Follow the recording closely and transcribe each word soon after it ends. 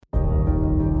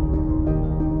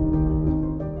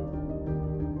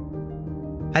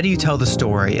How do you tell the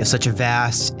story of such a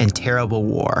vast and terrible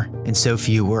war in so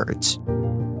few words?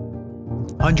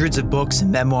 Hundreds of books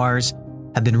and memoirs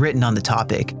have been written on the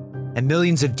topic, and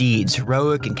millions of deeds,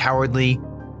 heroic and cowardly,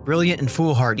 brilliant and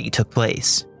foolhardy, took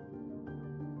place.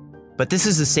 But this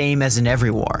is the same as in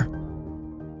every war.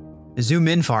 Zoom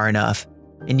in far enough,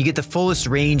 and you get the fullest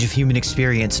range of human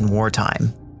experience in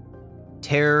wartime.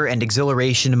 Terror and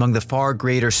exhilaration among the far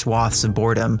greater swaths of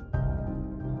boredom.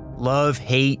 Love,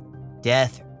 hate,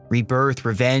 death, rebirth,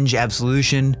 revenge,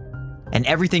 absolution, and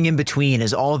everything in between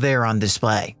is all there on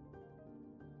display.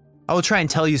 I will try and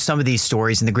tell you some of these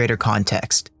stories in the greater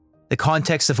context, the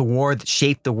context of a war that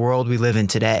shaped the world we live in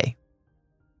today.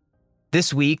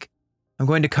 This week, I'm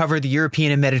going to cover the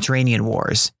European and Mediterranean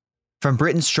wars, from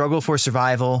Britain's struggle for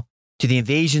survival to the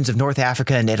invasions of North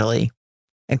Africa and Italy,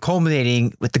 and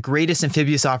culminating with the greatest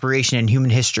amphibious operation in human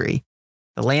history,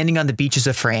 the landing on the beaches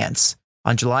of France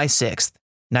on July 6th,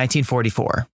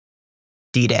 1944,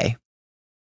 D-Day.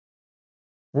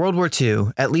 World War II,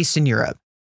 at least in Europe,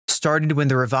 started when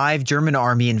the revived German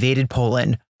army invaded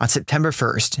Poland on September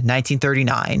 1st,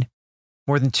 1939,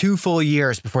 more than 2 full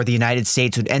years before the United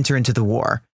States would enter into the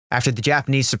war after the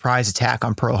Japanese surprise attack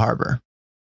on Pearl Harbor.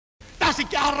 Dass ich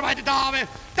gearbeitet habe,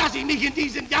 dass ich mich in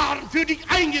diesen Jahren für dich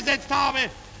eingesetzt habe,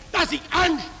 dass ich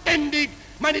anständig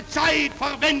meine Zeit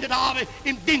verwendet habe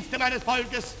im Dienste meines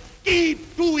Volkes.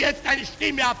 Gib du jetzt deine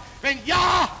Stimme ab. Wenn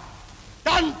ja,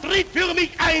 dann tritt für mich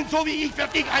ein, so wie ich für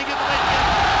dich eingetreten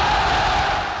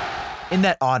bin. In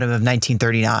that autumn of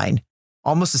 1939,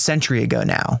 almost a century ago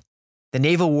now, the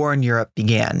naval war in Europe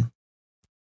began.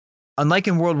 Unlike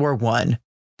in World War I,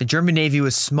 the German Navy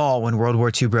was small when World War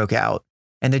II broke out,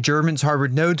 and the Germans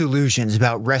harbored no delusions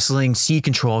about wresting sea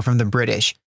control from the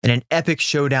British in an epic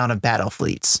showdown of battle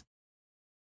fleets.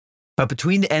 But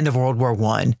between the end of World War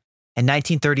I and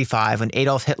 1935, when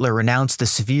Adolf Hitler renounced the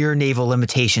severe naval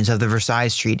limitations of the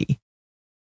Versailles Treaty,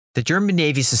 the German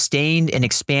Navy sustained and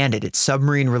expanded its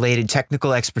submarine-related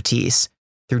technical expertise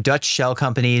through Dutch shell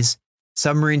companies,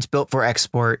 submarines built for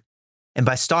export, and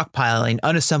by stockpiling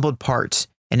unassembled parts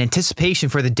in anticipation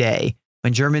for the day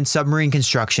when German submarine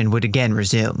construction would again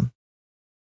resume.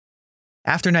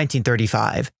 After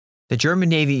 1935, the German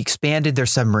Navy expanded their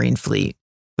submarine fleet,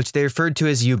 which they referred to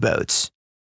as U-boats,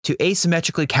 to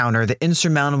asymmetrically counter the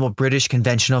insurmountable British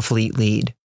conventional fleet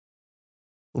lead.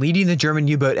 Leading the German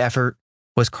U-boat effort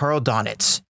was Karl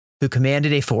Donitz, who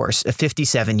commanded a force of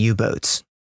 57 U-boats.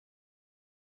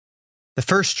 The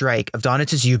first strike of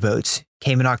Donitz's U-boats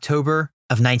came in October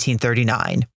of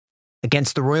 1939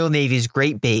 against the Royal Navy's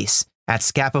Great Base at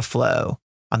Scapa Flow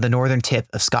on the northern tip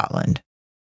of Scotland.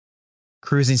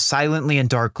 Cruising silently and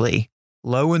darkly,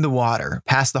 low in the water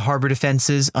past the harbor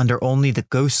defenses under only the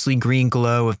ghostly green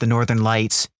glow of the northern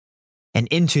lights, and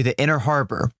into the inner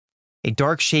harbor, a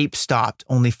dark shape stopped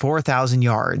only 4,000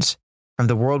 yards from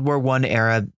the World War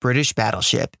I-era British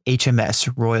battleship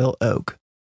HMS Royal Oak.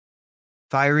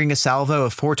 Firing a salvo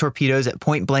of 4 torpedoes at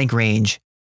point-blank range,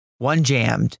 1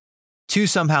 jammed, 2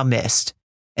 somehow missed,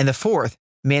 and the 4th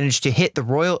managed to hit the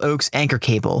Royal Oak's anchor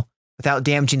cable without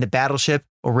damaging the battleship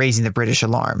or raising the British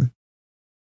alarm.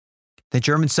 The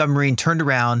German submarine turned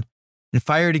around and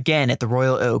fired again at the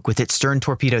Royal Oak with its stern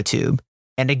torpedo tube,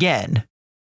 and again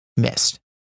missed.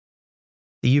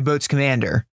 The U-boat's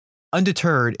commander,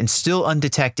 undeterred and still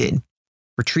undetected,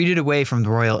 retreated away from the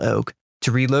Royal Oak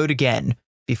to reload again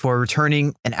before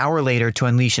returning an hour later to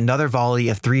unleash another volley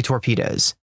of 3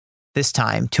 torpedoes, this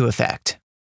time to effect.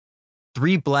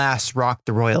 3 blasts rocked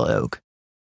the Royal Oak.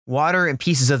 Water and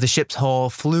pieces of the ship's hull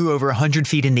flew over 100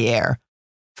 feet in the air,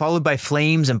 followed by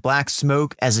flames and black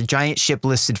smoke as the giant ship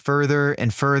listed further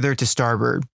and further to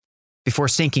starboard, before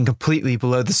sinking completely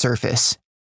below the surface,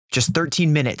 just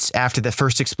 13 minutes after the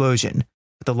first explosion,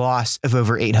 with the loss of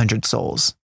over 800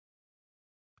 souls.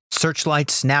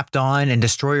 Searchlights snapped on and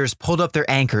destroyers pulled up their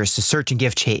anchors to search and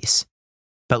give chase,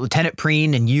 but Lieutenant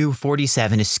Preen and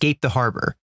U-47 escaped the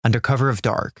harbor under cover of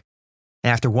dark,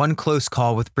 and after one close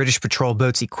call with British patrol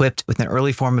boats equipped with an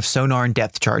early form of sonar and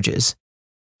depth charges,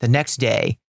 the next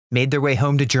day made their way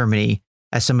home to Germany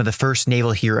as some of the first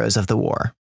naval heroes of the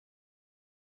war.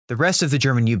 The rest of the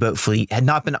German U-boat fleet had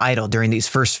not been idle during these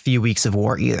first few weeks of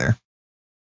war either.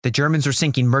 The Germans were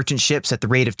sinking merchant ships at the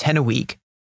rate of 10 a week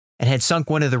and had sunk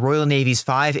one of the Royal Navy's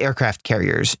 5 aircraft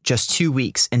carriers just 2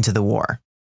 weeks into the war.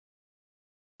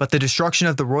 But the destruction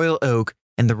of the Royal Oak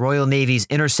and the Royal Navy's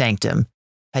inner sanctum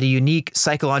had a unique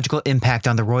psychological impact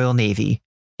on the Royal Navy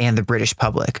and the British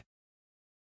public.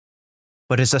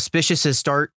 But as auspicious a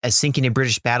start as sinking a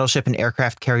British battleship and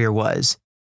aircraft carrier was,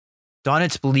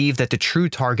 Donitz believed that the true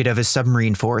target of his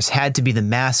submarine force had to be the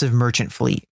massive merchant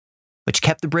fleet, which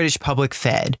kept the British public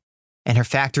fed and her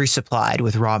factory supplied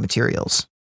with raw materials.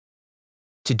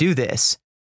 To do this,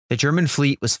 the German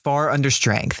fleet was far under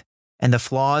strength, and the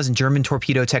flaws in German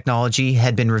torpedo technology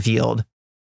had been revealed,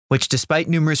 which, despite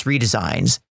numerous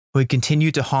redesigns, would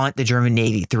continue to haunt the German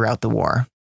Navy throughout the war.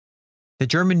 The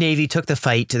German Navy took the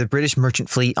fight to the British merchant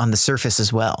fleet on the surface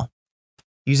as well,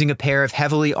 using a pair of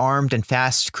heavily armed and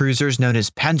fast cruisers known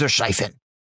as Panzerschleifen,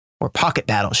 or pocket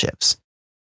battleships.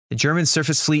 The German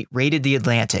surface fleet raided the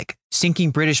Atlantic,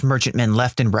 sinking British merchantmen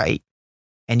left and right,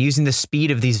 and using the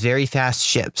speed of these very fast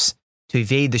ships to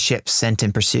evade the ships sent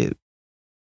in pursuit.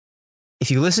 If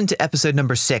you listen to episode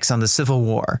number 6 on the Civil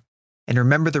War, and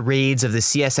remember the raids of the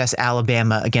CSS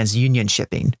Alabama against Union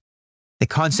shipping, the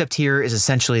concept here is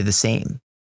essentially the same.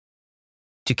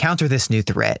 To counter this new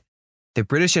threat, the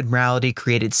British Admiralty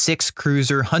created 6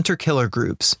 cruiser hunter-killer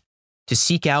groups to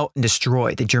seek out and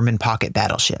destroy the German pocket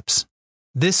battleships.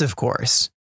 This, of course,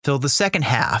 filled the second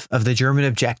half of the German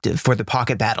objective for the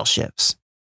pocket battleships,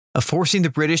 of forcing the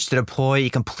British to deploy a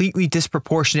completely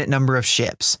disproportionate number of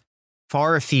ships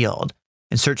far afield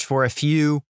and search for a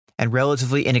few and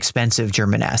relatively inexpensive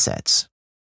German assets.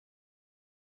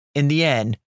 In the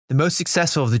end, the most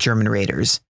successful of the German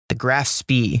raiders, the Graf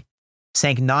Spee,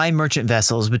 sank 9 merchant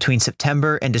vessels between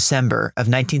September and December of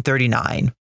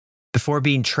 1939 before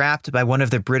being trapped by one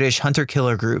of the British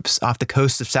hunter-killer groups off the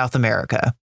coast of South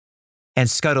America and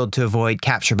scuttled to avoid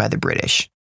capture by the British.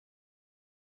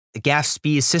 The Graf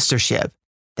Spee's sister ship,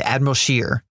 the Admiral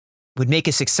Scheer, would make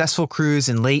a successful cruise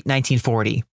in late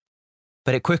 1940,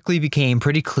 but it quickly became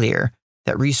pretty clear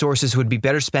that resources would be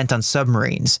better spent on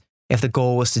submarines if the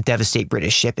goal was to devastate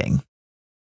British shipping.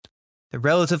 The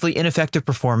relatively ineffective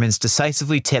performance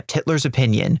decisively tipped Hitler's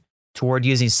opinion toward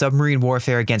using submarine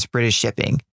warfare against British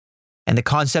shipping, and the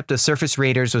concept of surface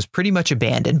raiders was pretty much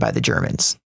abandoned by the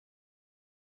Germans.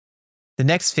 The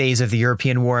next phase of the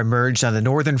European War emerged on the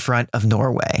northern front of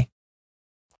Norway.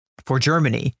 For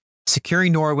Germany,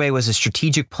 securing Norway was a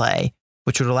strategic play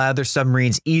which would allow their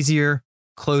submarines easier,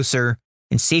 closer,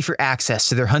 and safer access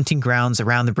to their hunting grounds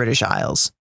around the British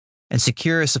Isles, and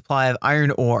secure a supply of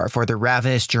iron ore for the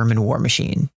ravenous German war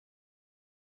machine.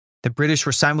 The British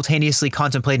were simultaneously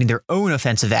contemplating their own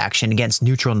offensive action against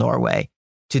neutral Norway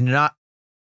to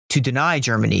deny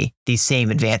Germany these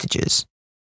same advantages.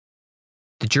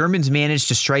 The Germans managed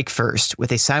to strike first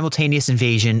with a simultaneous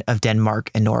invasion of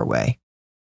Denmark and Norway.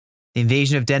 The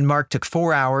invasion of Denmark took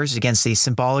 4 hours against a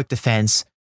symbolic defense,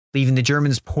 leaving the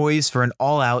Germans poised for an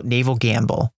all-out naval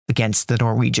gamble against the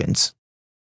Norwegians.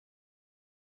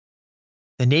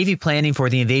 The Navy planning for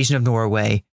the invasion of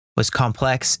Norway was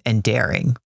complex and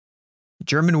daring.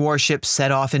 German warships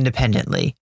set off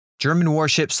independently,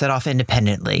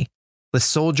 with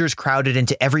soldiers crowded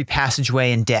into every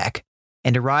passageway and deck,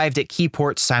 and arrived at key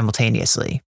ports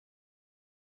simultaneously.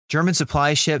 German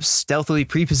supply ships stealthily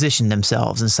prepositioned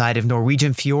themselves inside of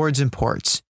Norwegian fjords and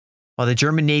ports, while the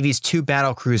German Navy's 2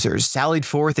 battle cruisers sallied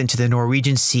forth into the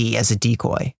Norwegian Sea as a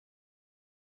decoy.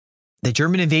 The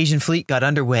German invasion fleet got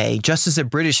underway just as a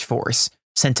British force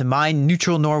sent to mine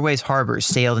neutral Norway's harbors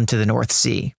sailed into the North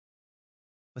Sea.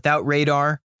 Without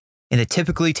radar, and the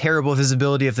typically terrible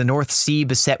visibility of the North Sea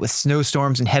beset with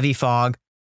snowstorms and heavy fog,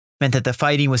 meant that the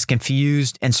fighting was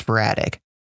confused and sporadic.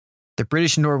 The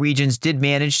British and Norwegians did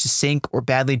manage to sink or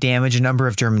badly damage a number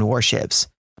of German warships,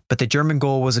 but the German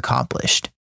goal was accomplished: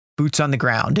 boots on the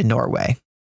ground in Norway.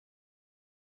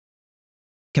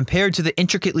 Compared to the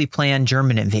intricately planned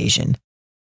German invasion,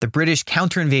 the British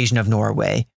counter-invasion of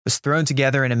Norway was thrown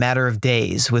together in a matter of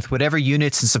days with whatever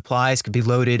units and supplies could be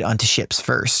loaded onto ships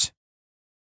first.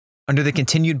 Under the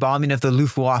continued bombing of the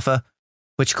Luftwaffe,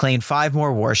 which claimed 5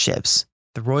 more warships,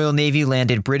 the Royal Navy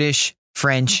landed British,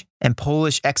 French, and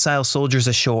Polish exile soldiers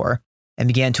ashore and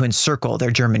began to encircle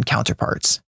their German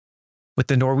counterparts. With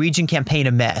the Norwegian campaign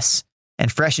a mess,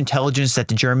 and fresh intelligence that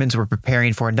the Germans were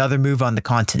preparing for another move on the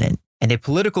continent, and a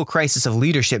political crisis of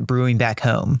leadership brewing back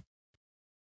home,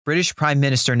 British Prime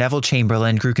Minister Neville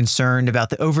Chamberlain grew concerned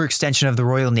about the overextension of the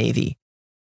Royal Navy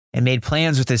and made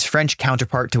plans with his French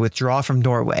counterpart to withdraw from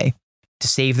Norway to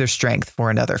save their strength for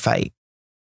another fight.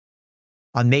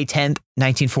 On May 10,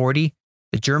 1940,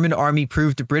 the German army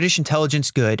proved the British intelligence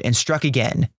good and struck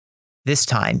again, this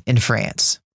time in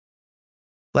France.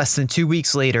 Less than 2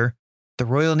 weeks later, the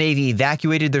Royal Navy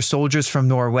evacuated their soldiers from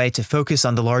Norway to focus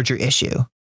on the larger issue.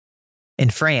 In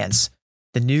France,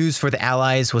 the news for the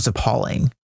Allies was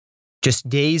appalling. Just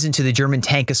days into the German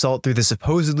tank assault through the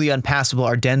supposedly unpassable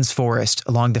Ardennes forest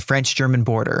along the French-German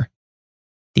border,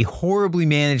 the horribly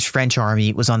managed French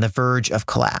army was on the verge of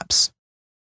collapse.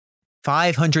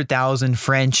 500,000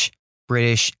 French,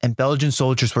 British, and Belgian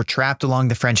soldiers were trapped along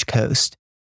the French coast,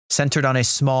 centered on a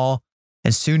small,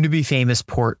 and soon-to-be famous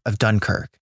port of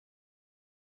Dunkirk.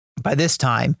 By this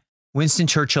time, Winston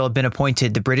Churchill had been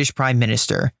appointed the British Prime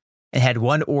Minister and had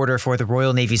one order for the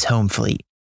Royal Navy's home fleet: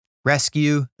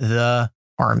 rescue the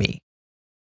Army.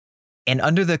 And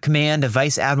under the command of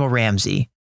Vice Admiral Ramsay,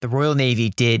 the Royal Navy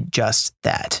did just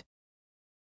that.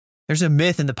 There's a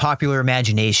myth in the popular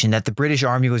imagination that the British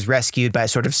Army was rescued by a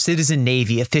sort of citizen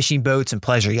navy of fishing boats and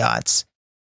pleasure yachts.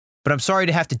 But I'm sorry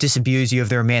to have to disabuse you of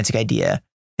the romantic idea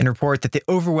and report that the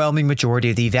overwhelming majority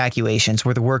of the evacuations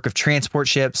were the work of transport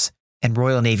ships and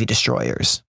Royal Navy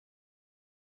destroyers.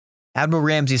 Admiral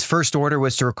Ramsay's first order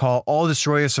was to recall all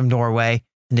destroyers from Norway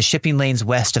and the shipping lanes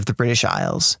west of the British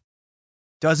Isles.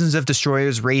 Dozens of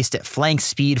destroyers raced at flank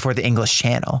speed for the English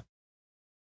Channel.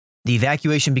 The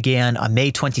evacuation began on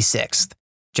May 26th,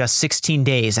 just 16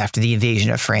 days after the invasion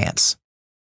of France.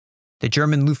 The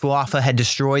German Luftwaffe had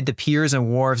destroyed the piers and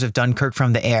wharves of Dunkirk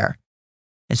from the air,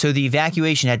 and so the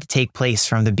evacuation had to take place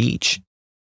from the beach.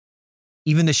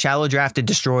 Even the shallow-drafted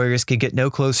destroyers could get no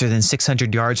closer than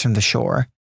 600 yards from the shore,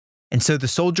 and so the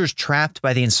soldiers trapped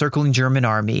by the encircling German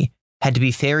army had to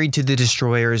be ferried to the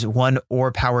destroyers one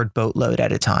oar-powered boatload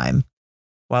at a time,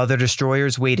 while the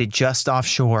destroyers waited just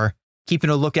offshore, keeping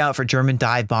a lookout for German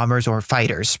dive bombers or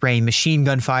fighters spraying machine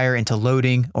gun fire into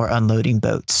loading or unloading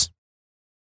boats.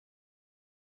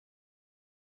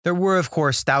 There were, of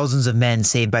course, thousands of men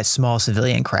saved by small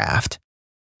civilian craft.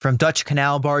 From Dutch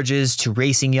canal barges to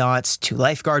racing yachts to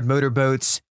lifeguard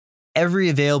motorboats, every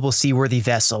available seaworthy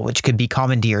vessel which could be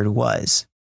commandeered was.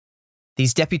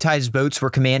 These deputized boats were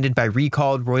commanded by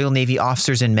recalled Royal Navy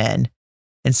officers and men,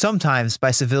 and sometimes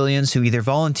by civilians who either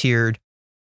volunteered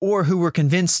or who were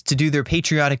convinced to do their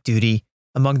patriotic duty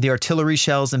among the artillery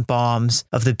shells and bombs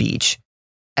of the beach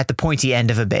at the pointy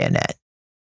end of a bayonet.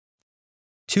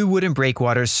 2 wooden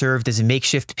breakwaters served as a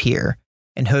makeshift pier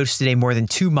and hosted a more than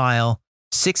 2-mile,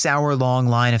 6-hour-long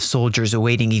line of soldiers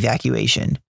awaiting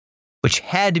evacuation, which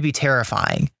had to be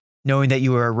terrifying, knowing that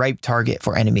you were a ripe target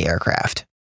for enemy aircraft.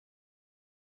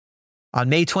 On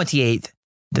May 28th,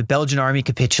 the Belgian army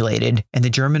capitulated, and the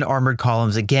German armored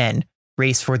columns again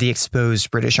raced for the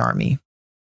exposed British army.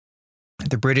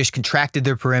 The British contracted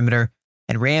their perimeter,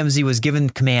 and Ramsay was given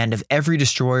command of every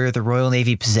destroyer the Royal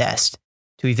Navy possessed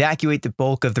to evacuate the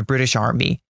bulk of the British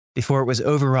army before it was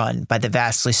overrun by the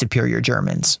vastly superior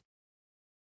Germans.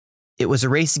 It was a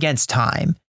race against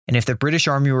time, and if the British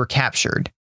army were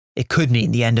captured, it could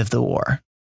mean the end of the war.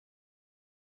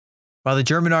 While the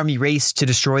German army raced to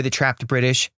destroy the trapped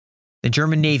British, the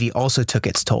German Navy also took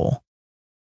its toll.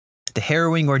 The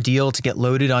harrowing ordeal to get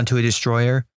loaded onto a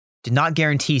destroyer did not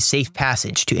guarantee safe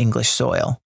passage to English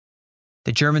soil.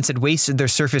 The Germans had wasted their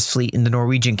surface fleet in the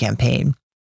Norwegian campaign,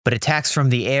 but attacks from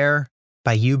the air,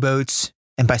 by U-boats,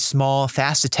 and by small,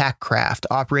 fast attack craft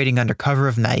operating under cover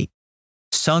of night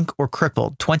sunk or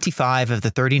crippled 25 of the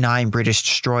 39 British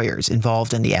destroyers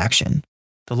involved in the action.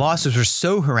 The losses were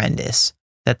so horrendous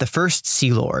that the First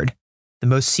Sea Lord, the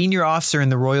most senior officer in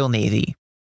the Royal Navy,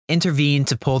 intervened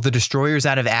to pull the destroyers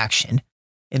out of action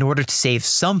in order to save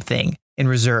something in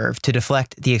reserve to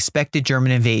deflect the expected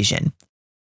German invasion,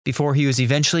 before he was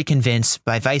eventually convinced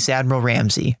by Vice Admiral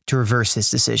Ramsay to reverse his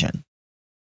decision.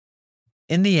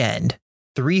 In the end,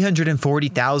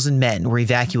 340,000 men were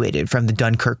evacuated from the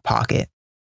Dunkirk pocket,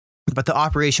 but the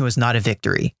operation was not a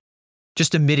victory,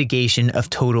 just a mitigation of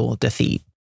total defeat.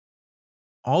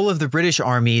 All of the British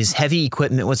Army's heavy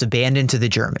equipment was abandoned to the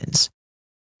Germans.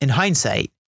 In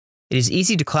hindsight, it is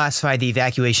easy to classify the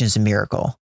evacuation as a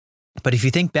miracle, but if you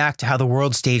think back to how the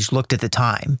world stage looked at the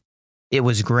time, it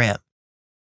was grim.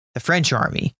 The French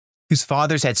army, whose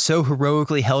fathers had so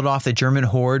heroically held off the German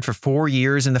horde for 4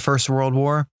 years in the First World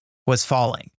War, was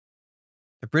falling.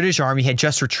 The British army had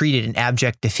just retreated in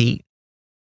abject defeat.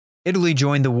 Italy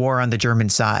joined the war on the German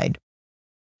side.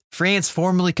 France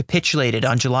formally capitulated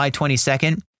on July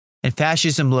 22nd, and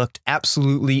fascism looked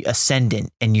absolutely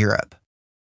ascendant in Europe.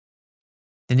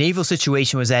 The naval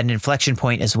situation was at an inflection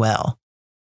point as well.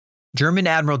 German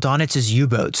Admiral Donitz's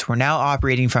U-boats were now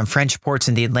operating from French ports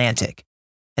in the Atlantic,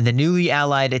 and the newly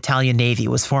allied Italian Navy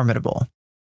was formidable.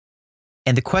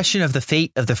 And the question of the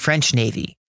fate of the French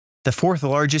Navy, the 4th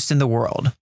largest in the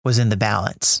world, was in the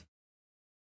balance.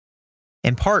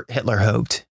 In part, Hitler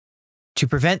hoped, to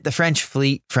prevent the French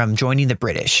fleet from joining the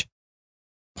British,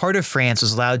 part of France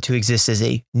was allowed to exist as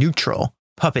a neutral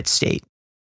puppet state.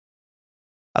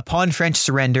 Upon French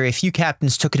surrender, a few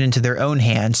captains took it into their own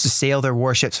hands to sail their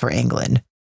warships for England,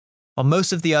 while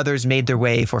most of the others made their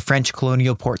way for French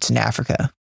colonial ports in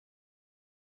Africa.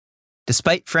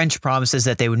 Despite French promises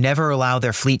that they would never allow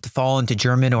their fleet to fall into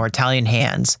German or Italian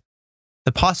hands,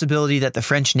 the possibility that the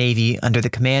French Navy, under the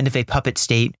command of a puppet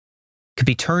state, could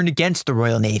be turned against the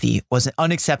Royal Navy was an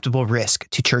unacceptable risk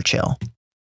to Churchill.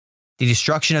 The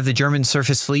destruction of the German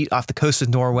surface fleet off the coast of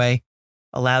Norway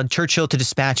allowed Churchill to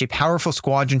dispatch a powerful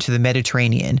squadron to the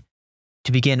Mediterranean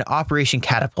to begin Operation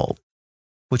Catapult,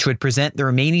 which would present the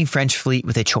remaining French fleet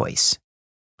with a choice: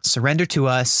 surrender to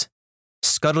us,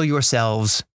 scuttle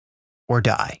yourselves, or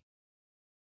die.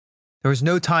 There was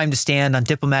no time to stand on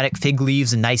diplomatic fig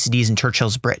leaves and niceties in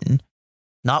Churchill's Britain,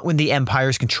 not when the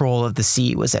Empire's control of the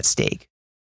sea was at stake.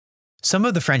 Some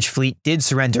of the French fleet did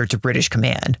surrender to British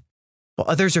command, while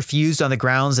others refused on the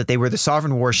grounds that they were the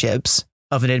sovereign warships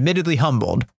of an admittedly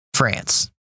humbled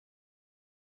France.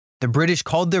 The British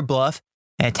called their bluff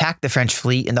and attacked the French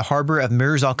fleet in the harbor of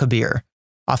Mers al-Kabir,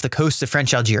 off the coast of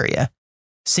French Algeria,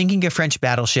 sinking a French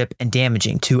battleship and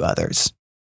damaging 2 others.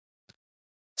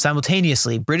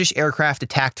 Simultaneously, British aircraft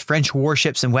attacked French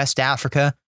warships in West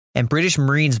Africa, and British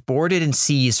Marines boarded and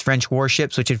seized French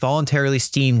warships which had voluntarily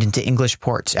steamed into English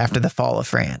ports after the fall of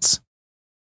France.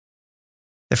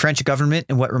 The French government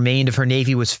and what remained of her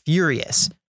navy was furious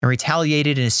and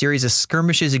retaliated in a series of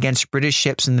skirmishes against British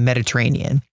ships in the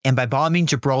Mediterranean and by bombing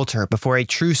Gibraltar before a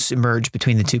truce emerged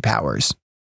between the 2 powers.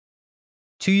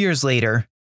 2 years later,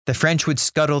 the French would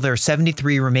scuttle their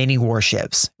 73 remaining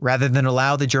warships rather than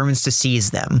allow the Germans to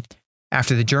seize them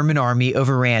after the German army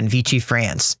overran Vichy,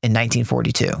 France in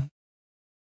 1942.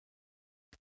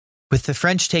 With the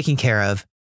French taken care of,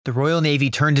 the Royal Navy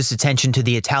turned its attention to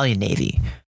the Italian Navy,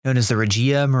 known as the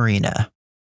Regia Marina.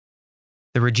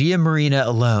 The Regia Marina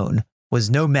alone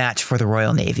was no match for the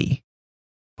Royal Navy,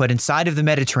 but inside of the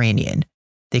Mediterranean,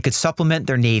 they could supplement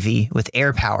their navy with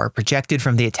air power projected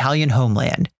from the Italian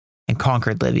homeland and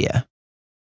conquered Libya.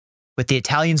 With the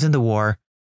Italians in the war,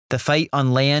 the fight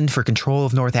on land for control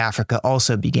of North Africa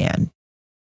also began.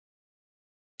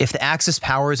 If the Axis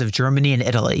powers of Germany and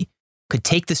Italy could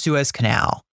take the Suez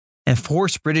Canal and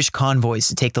force British convoys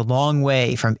to take the long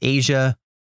way from Asia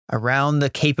around the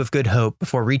Cape of Good Hope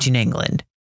before reaching England,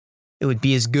 it would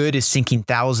be as good as sinking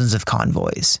thousands of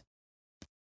convoys.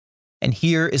 And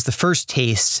here is the first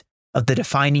taste of the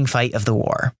defining fight of the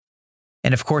war.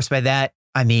 And of course, by that,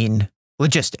 I mean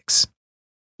logistics.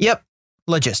 Yep,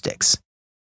 logistics.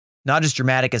 Not as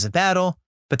dramatic as a battle,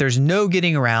 but there's no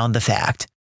getting around the fact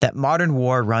that modern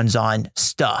war runs on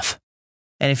stuff.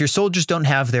 And if your soldiers don't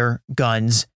have their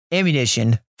guns,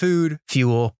 ammunition, food,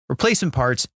 fuel, replacement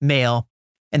parts, mail,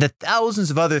 and the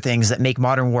thousands of other things that make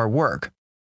modern war work,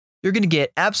 you're going to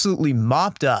get absolutely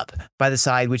mopped up by the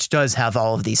side which does have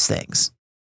all of these things.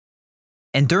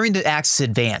 And during the Axis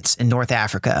advance in North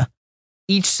Africa,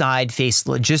 each side faced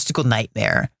the logistical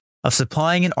nightmare of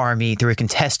supplying an army through a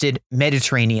contested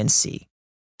Mediterranean Sea.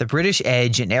 The British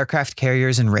edge in aircraft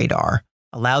carriers and radar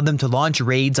allowed them to launch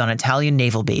raids on Italian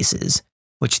naval bases,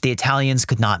 which the Italians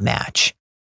could not match,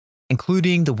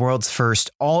 including the world's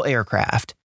first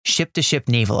all-aircraft, ship-to-ship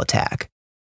naval attack,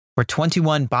 where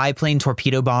 21 biplane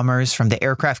torpedo bombers from the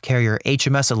aircraft carrier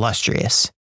HMS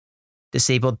Illustrious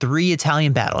disabled 3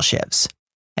 Italian battleships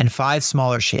and 5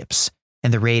 smaller ships in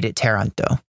the raid at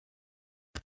Taranto.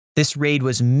 This raid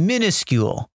was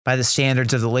minuscule by the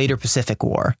standards of the later Pacific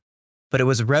War, but it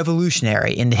was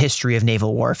revolutionary in the history of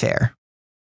naval warfare.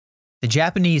 The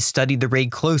Japanese studied the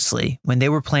raid closely when they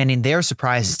were planning their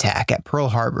surprise attack at Pearl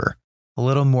Harbor a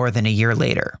little more than a year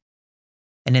later.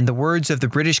 And in the words of the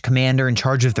British commander in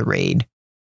charge of the raid,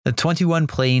 the 21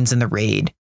 planes in the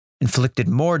raid inflicted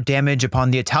more damage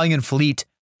upon the Italian fleet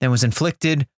than was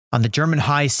inflicted on the German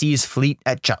high seas fleet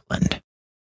at Jutland.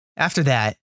 After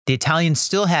that, the Italians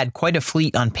still had quite a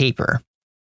fleet on paper,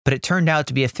 but it turned out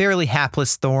to be a fairly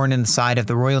hapless thorn in the side of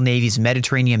the Royal Navy's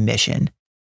Mediterranean mission,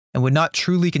 and would not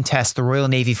truly contest the Royal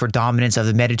Navy for dominance of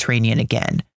the Mediterranean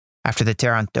again after the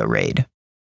Taranto raid.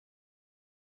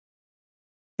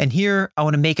 And here, I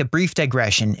want to make a brief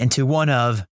digression into one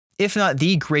of, if not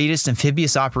the greatest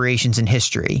amphibious operations in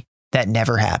history that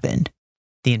never happened: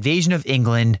 the invasion of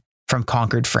England from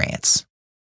conquered France.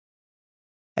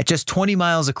 At just 20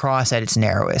 miles across at its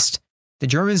narrowest, the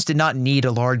Germans did not need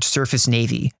a large surface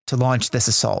navy to launch this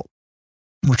assault,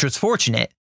 which was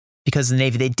fortunate because the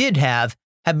navy they did have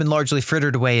had been largely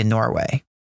frittered away in Norway.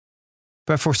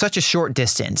 But for such a short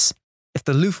distance, if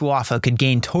the Luftwaffe could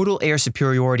gain total air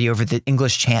superiority over the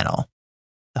English Channel,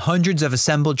 the hundreds of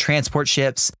assembled transport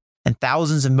ships and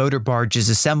thousands of motor barges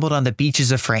assembled on the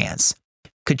beaches of France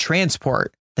could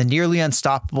transport the nearly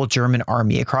unstoppable German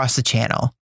army across the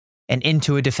Channel and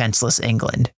into a defenseless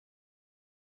England.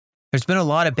 There's been a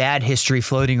lot of bad history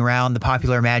floating around the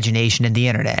popular imagination and the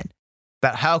internet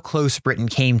about how close Britain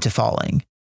came to falling.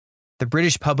 The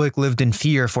British public lived in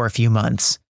fear for a few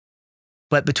months.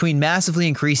 But between massively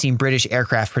increasing British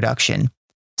aircraft production,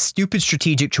 stupid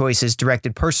strategic choices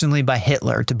directed personally by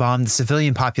Hitler to bomb the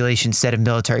civilian population instead of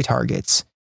military targets,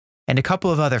 and a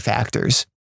couple of other factors.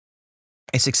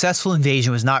 A successful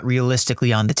invasion was not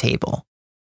realistically on the table.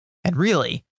 And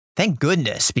really, thank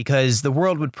goodness, because the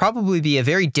world would probably be a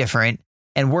very different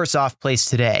and worse off place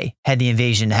today had the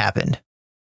invasion happened.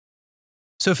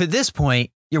 So if at this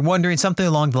point you're wondering something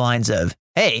along the lines of,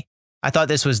 hey, I thought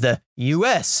this was the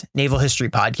U.S. Naval History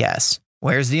Podcast.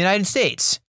 Where's the United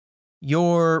States?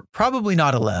 You're probably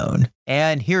not alone.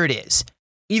 And here it is,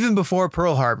 even before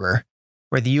Pearl Harbor,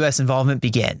 where the U.S. involvement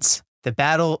begins, the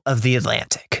Battle of the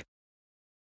Atlantic.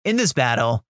 In this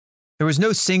battle, there was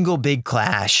no single big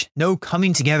clash, no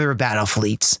coming together of battle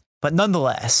fleets, but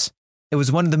nonetheless, it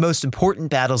was one of the most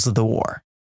important battles of the war.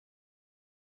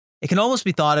 It can almost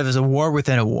be thought of as a war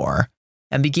within a war,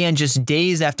 and began just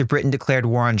days after Britain declared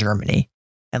war on Germany,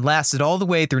 and lasted all the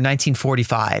way through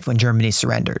 1945 when Germany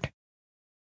surrendered.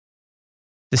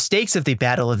 The stakes of the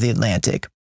Battle of the Atlantic,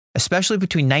 especially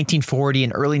between 1940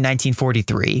 and early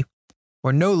 1943,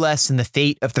 were no less than the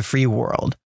fate of the free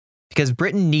world, because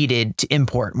Britain needed to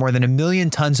import more than 1 million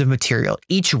tons of material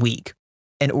each week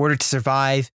in order to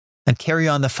survive and carry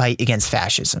on the fight against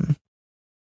fascism.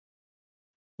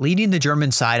 Leading the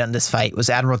German side on this fight was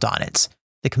Admiral Donitz,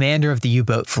 the commander of the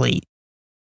U-boat fleet.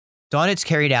 Donitz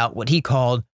carried out what he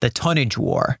called the tonnage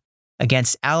war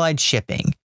against Allied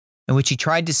shipping, in which he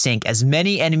tried to sink as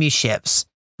many enemy ships,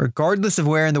 regardless of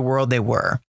where in the world they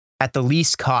were, at the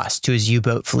least cost to his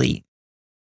U-boat fleet.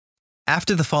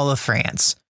 After the fall of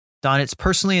France, Donitz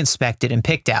personally inspected and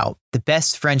picked out the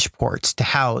best French ports to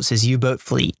house his U-boat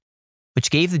fleet,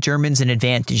 which gave the Germans an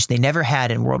advantage they never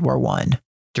had in World War I: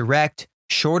 direct,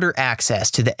 shorter access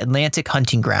to the Atlantic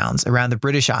hunting grounds around the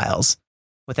British Isles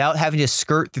without having to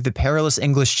skirt through the perilous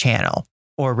English Channel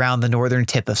or around the northern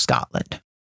tip of Scotland.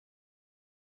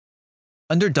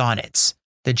 Under Donitz,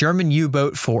 the German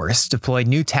U-boat force deployed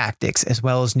new tactics as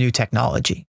well as new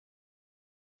technology.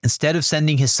 Instead of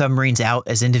sending his submarines out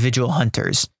as individual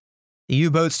hunters, the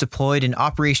U-boats deployed in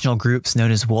operational groups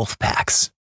known as wolf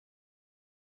packs.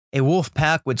 A wolf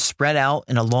pack would spread out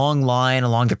in a long line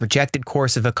along the projected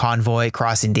course of a convoy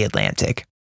crossing the Atlantic,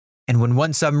 and when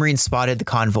one submarine spotted the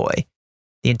convoy,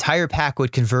 the entire pack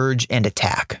would converge and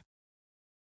attack.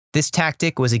 This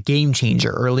tactic was a game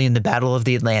changer early in the Battle of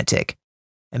the Atlantic,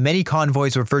 and many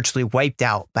convoys were virtually wiped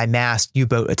out by massed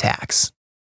U-boat attacks.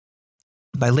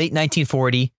 By late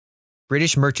 1940,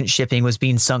 British merchant shipping was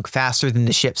being sunk faster than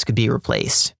the ships could be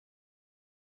replaced.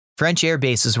 French air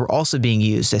bases were also being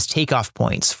used as takeoff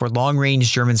points for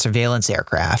long-range German surveillance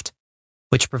aircraft,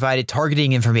 which provided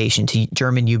targeting information to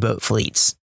German U-boat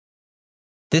fleets.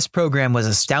 This program was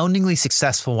astoundingly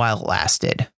successful while it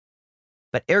lasted.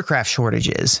 But aircraft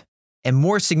shortages, and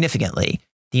more significantly,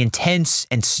 the intense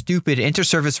and stupid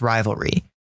inter-service rivalry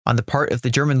on the part of the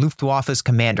German Luftwaffe's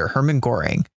commander Hermann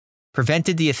Göring,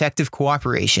 prevented the effective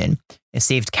cooperation and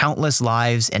saved countless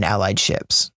lives and Allied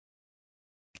ships.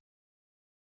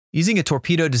 Using a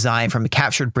torpedo design from a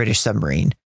captured British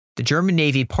submarine, the German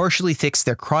Navy partially fixed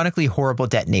their chronically horrible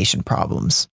detonation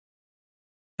problems.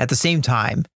 At the same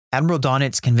time, Admiral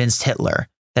Donitz convinced Hitler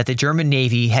that the German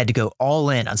Navy had to go all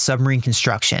in on submarine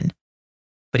construction,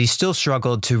 but he still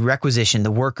struggled to requisition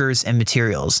the workers and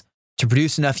materials to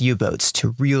produce enough U-boats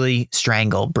to really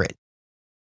strangle Britain.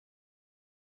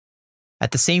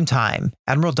 At the same time,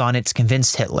 Admiral Donitz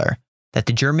convinced Hitler that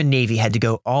the German Navy had to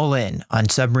go all in on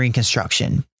submarine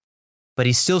construction, but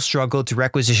he still struggled to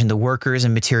requisition the workers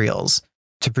and materials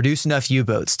to produce enough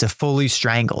U-boats to fully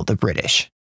strangle the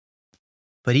British.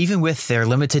 But even with their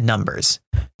limited numbers,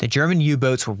 the German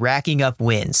U-boats were racking up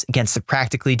wins against the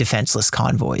practically defenseless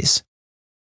convoys.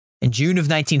 In June of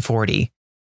 1940,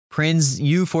 Prinz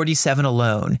U-47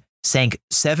 alone sank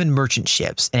 7 merchant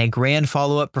ships in a grand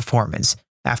follow-up performance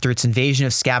after its invasion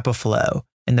of Scapa Flow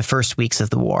in the first weeks of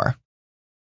the war.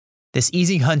 This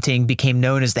easy hunting became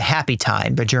known as the happy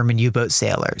time by German U-boat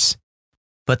sailors.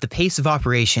 But the pace of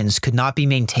operations could not be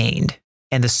maintained,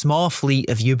 and the small fleet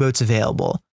of U-boats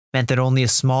available meant that only a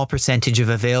small percentage of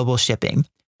available shipping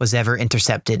was ever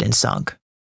intercepted and sunk.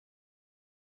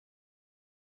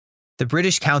 The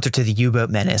British counter to the U-boat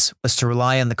menace was to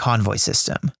rely on the convoy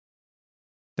system.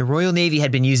 The Royal Navy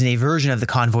had been using a version of the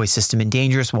convoy system in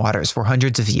dangerous waters for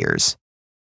hundreds of years.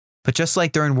 But just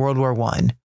like during World War I,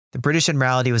 the British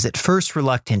Admiralty was at first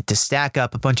reluctant to stack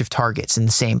up a bunch of targets in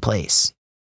the same place.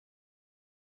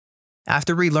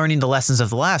 After relearning the lessons of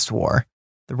the last war,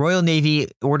 the Royal Navy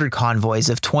ordered convoys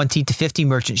of 20 to 50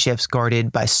 merchant ships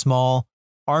guarded by small,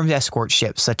 armed escort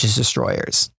ships such as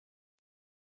destroyers.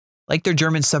 Like their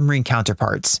German submarine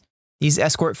counterparts, these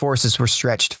escort forces were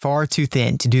stretched far too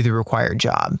thin to do the required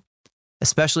job,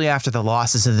 especially after the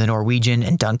losses of the Norwegian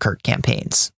and Dunkirk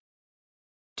campaigns.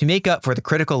 To make up for the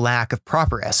critical lack of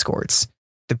proper escorts,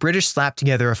 the British slapped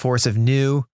together a force of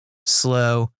new,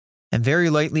 slow, and very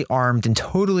lightly armed and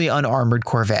totally unarmored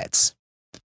corvettes.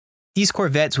 These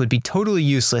corvettes would be totally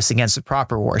useless against a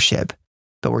proper warship,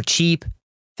 but were cheap,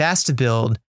 fast to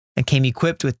build, and came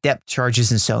equipped with depth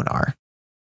charges and sonar.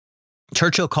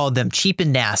 Churchill called them cheap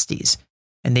and nasties,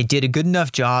 and they did a good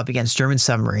enough job against German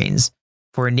submarines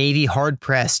for a navy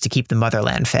hard-pressed to keep the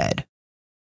motherland fed.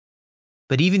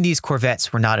 But even these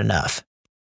corvettes were not enough.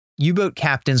 U-boat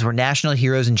captains were national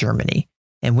heroes in Germany,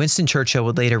 and Winston Churchill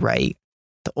would later write,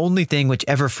 "The only thing which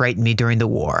ever frightened me during the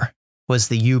war was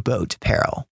the U-boat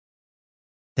peril."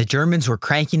 The Germans were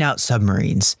cranking out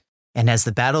submarines, and as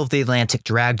the Battle of the Atlantic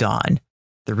dragged on,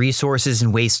 the resources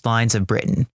and waistlines of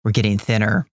Britain were getting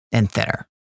thinner and thinner.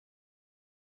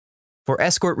 For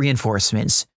escort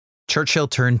reinforcements, Churchill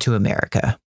turned to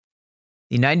America.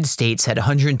 The United States had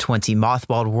 120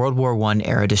 mothballed World War I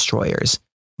era destroyers,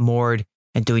 moored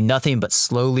and doing nothing but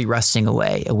slowly rusting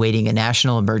away, awaiting a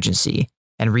national emergency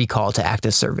and recall to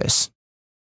active service.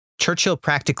 Churchill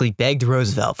practically begged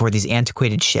Roosevelt for these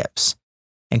antiquated ships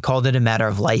and called it a matter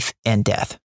of life and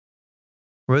death.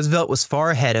 Roosevelt was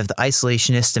far ahead of the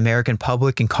isolationist American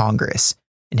public and Congress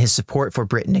in his support for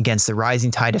Britain against the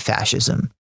rising tide of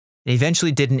fascism, and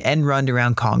eventually did an end run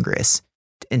around Congress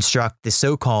to instruct the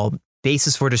so-called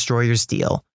Basis for Destroyers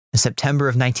deal in September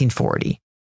of 1940,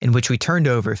 in which we turned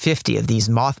over 50 of these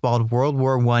mothballed World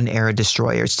War I era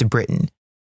destroyers to Britain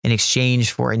in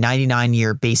exchange for a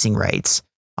 99-year basing rights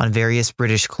on various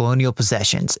British colonial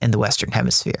possessions in the Western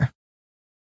Hemisphere.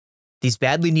 These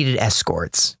badly needed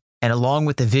escorts, and along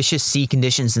with the vicious sea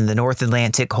conditions in the North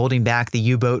Atlantic holding back the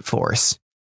U-boat force,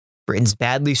 Britain's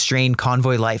badly strained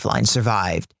convoy lifeline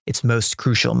survived its most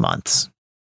crucial months.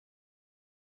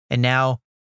 And now,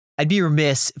 I'd be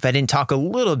remiss if I didn't talk a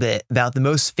little bit about the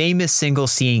most famous single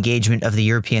sea engagement of the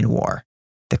European War,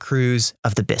 the cruise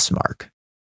of the Bismarck.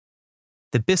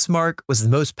 The Bismarck was the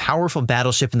most powerful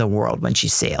battleship in the world when she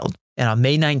sailed, and on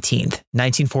May 19th,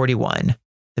 1941,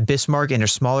 the Bismarck and her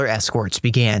smaller escorts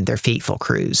began their fateful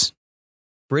cruise.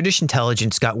 British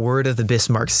intelligence got word of the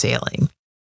Bismarck's sailing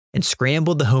and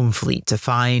scrambled the home fleet to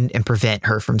find and prevent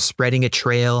her from spreading a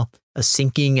trail of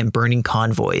sinking and burning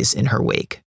convoys in her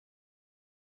wake.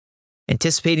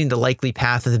 Anticipating the likely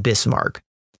path of the Bismarck,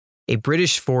 a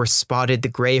British force spotted the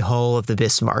gray hull of the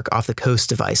Bismarck off the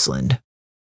coast of Iceland.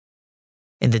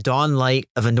 In the dawn light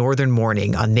of a northern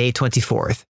morning on May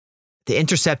 24th, the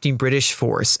intercepting British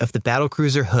force of the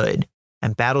battlecruiser Hood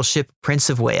and battleship Prince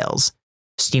of Wales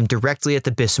steamed directly at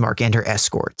the Bismarck and her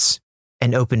escorts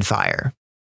and opened fire.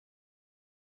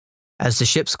 As the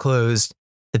ships closed,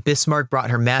 the Bismarck brought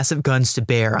her massive guns to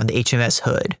bear on the HMS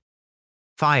Hood,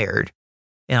 fired,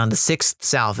 and on the sixth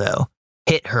salvo,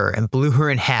 hit her and blew her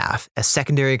in half as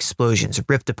secondary explosions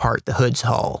ripped apart the Hood's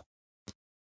hull.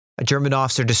 A German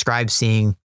officer described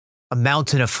seeing a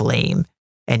mountain of flame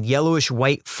and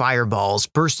yellowish-white fireballs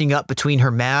bursting up between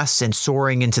her masts and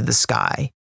soaring into the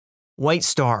sky. White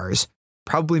stars,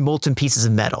 probably molten pieces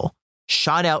of metal,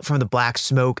 shot out from the black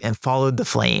smoke and followed the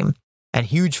flame, and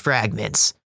huge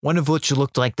fragments, one of which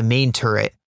looked like the main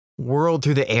turret, whirled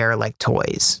through the air like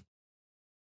toys.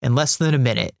 In less than a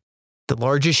minute, the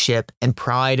largest ship and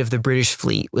pride of the British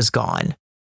fleet was gone,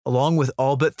 along with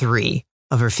all but 3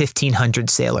 of her 1,500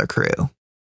 sailor crew.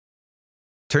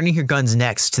 Turning her guns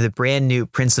next to the brand new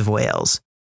Prince of Wales,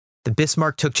 the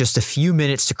Bismarck took just a few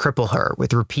minutes to cripple her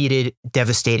with repeated,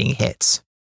 devastating hits.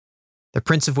 The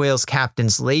Prince of Wales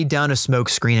captains laid down a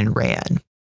smokescreen and ran.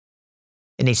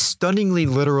 In a stunningly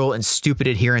literal and stupid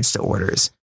adherence to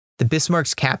orders, the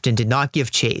Bismarck's captain did not give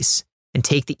chase and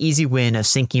take the easy win of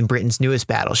sinking Britain's newest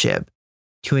battleship,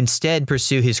 to instead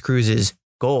pursue his cruise's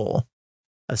goal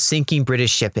of sinking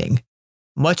British shipping,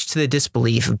 much to the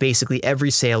disbelief of basically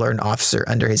every sailor and officer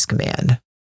under his command.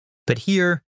 But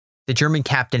here, the German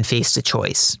captain faced a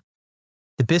choice.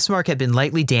 The Bismarck had been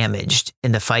lightly damaged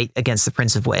in the fight against the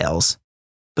Prince of Wales,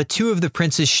 but 2 of the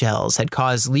Prince's shells had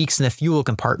caused leaks in the fuel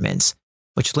compartments,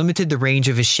 which limited the range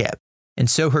of his ship, and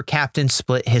so her captain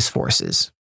split his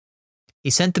forces. He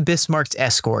sent the Bismarck's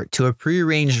escort to a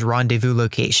prearranged rendezvous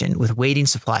location with waiting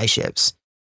supply ships,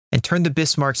 and turned the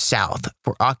Bismarck south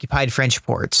for occupied French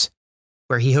ports,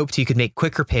 where he hoped he could make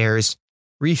quick repairs,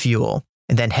 refuel,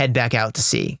 and then head back out to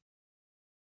sea.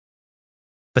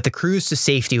 But the cruise to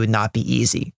safety would not be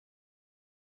easy.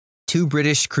 2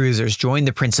 British cruisers joined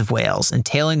the Prince of Wales in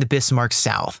tailing the Bismarck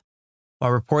south,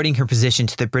 while reporting her position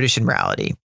to the British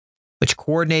Admiralty, which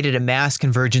coordinated a mass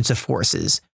convergence of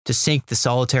forces to sink the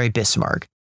solitary Bismarck,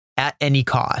 at any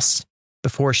cost,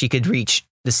 before she could reach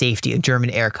the safety of German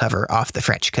air cover off the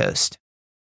French coast.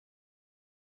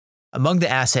 Among the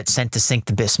assets sent to sink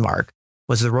the Bismarck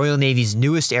was the Royal Navy's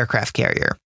newest aircraft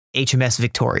carrier, HMS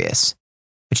Victorious,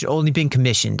 which had only been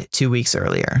commissioned 2 weeks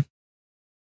earlier.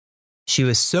 She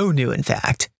was so new, in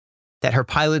fact, that her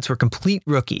pilots were complete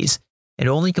rookies and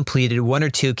only completed 1 or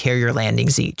 2 carrier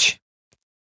landings each.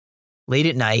 Late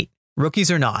at night,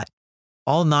 rookies or not,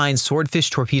 all 9 Swordfish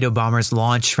torpedo bombers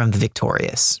launched from the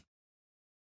Victorious.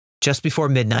 Just before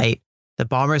midnight, the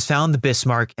bombers found the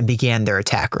Bismarck and began their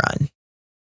attack run.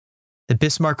 The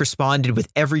Bismarck responded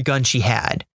with every gun she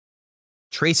had.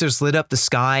 Tracers lit up the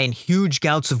sky and huge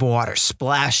gouts of water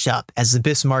splashed up as the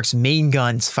Bismarck's main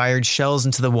guns fired shells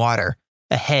into the water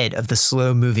ahead of the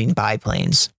slow-moving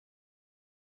biplanes.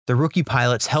 The rookie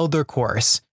pilots held their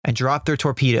course and dropped their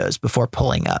torpedoes before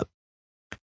pulling up.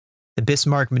 The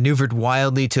Bismarck maneuvered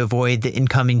wildly to avoid the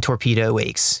incoming torpedo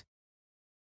wakes.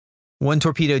 One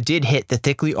torpedo did hit the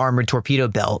thickly armored torpedo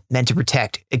belt meant to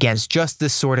protect against just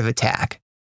this sort of attack.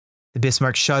 The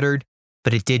Bismarck shuddered,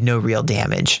 but it did no real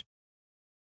damage.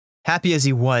 Happy as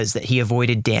he was that he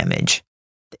avoided damage,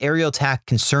 the aerial attack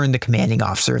concerned the commanding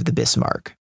officer of the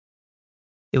Bismarck.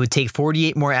 It would take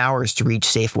 48 more hours to reach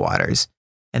safe waters,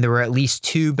 and there were at least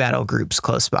 2 battle groups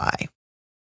close by.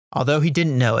 Although he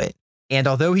didn't know it,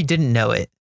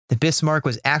 the Bismarck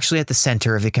was actually at the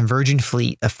center of a converging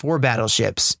fleet of 4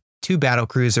 battleships, 2 battle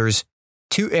cruisers,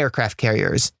 2 aircraft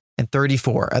carriers, and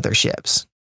 34 other ships.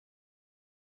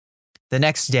 The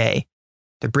next day,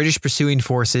 the British pursuing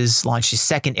forces launched a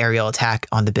second aerial attack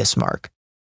on the Bismarck,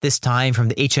 this time from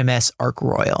the HMS Ark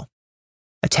Royal.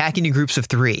 Attacking in groups of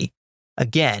 3,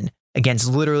 again against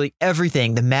literally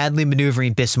everything the madly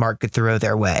maneuvering Bismarck could throw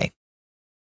their way.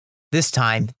 This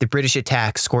time, the British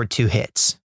attack scored 2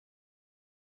 hits.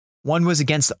 One was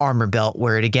against the armor belt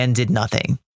where it again did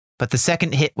nothing, but the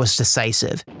second hit was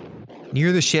decisive,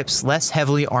 near the ship's less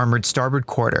heavily armored starboard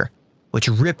quarter, which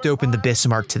ripped open the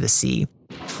Bismarck to the sea,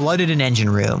 flooded an engine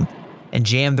room, and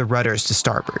jammed the rudders to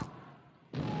starboard.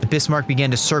 The Bismarck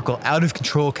began to circle out of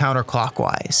control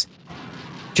counterclockwise.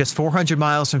 Just 400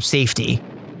 miles from safety,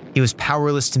 he was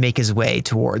powerless to make his way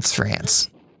towards France.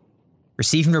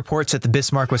 Receiving reports that the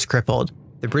Bismarck was crippled,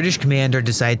 the British commander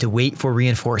decided to wait for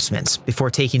reinforcements before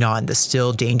taking on the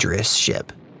still dangerous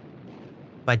ship.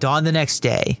 By dawn the next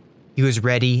day, he was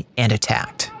ready and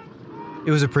attacked.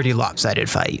 It was a pretty lopsided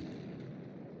fight.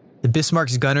 The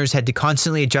Bismarck's gunners had to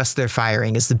constantly adjust their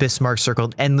firing as the Bismarck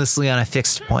circled endlessly on a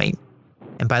fixed point,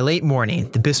 and by late morning,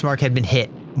 the Bismarck had been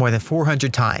hit more than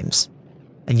 400 times,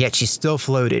 and yet she still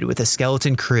floated with a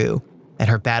skeleton crew and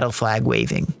her battle flag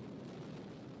waving.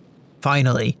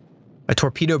 Finally, a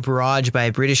torpedo barrage by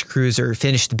a British cruiser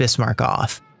finished the Bismarck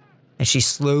off, and she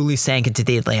slowly sank into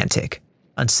the Atlantic,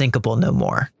 unsinkable no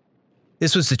more.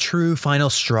 This was the true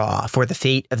final straw for the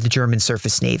fate of the German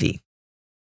surface navy.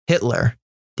 Hitler,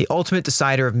 the ultimate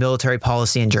decider of military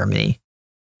policy in Germany,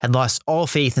 had lost all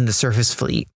faith in the surface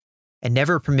fleet and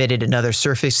never permitted another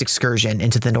surface excursion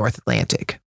into the North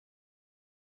Atlantic.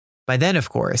 By then, of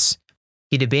course,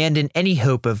 he'd abandoned any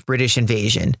hope of British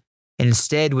invasion and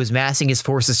instead was massing his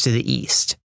forces to the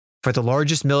east for the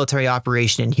largest military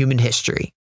operation in human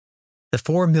history, the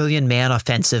 4 million man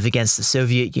offensive against the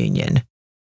Soviet Union,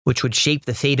 which would shape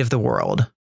the fate of the world,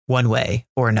 one way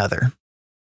or another.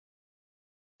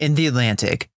 In the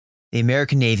Atlantic, the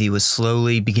American Navy was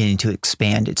slowly beginning to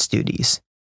expand its duties.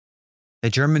 The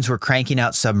Germans were cranking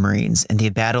out submarines, and the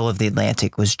Battle of the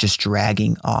Atlantic was just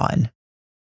dragging on.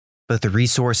 Both the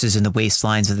resources and the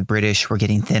waistlines of the British were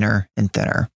getting thinner and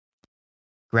thinner.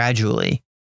 Gradually,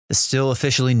 the still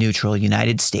officially neutral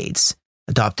United States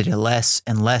adopted a less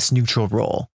and less neutral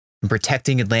role in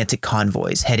protecting Atlantic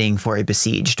convoys heading for a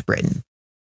besieged Britain.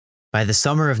 By the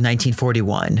summer of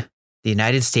 1941, the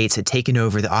United States had taken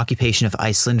over the occupation of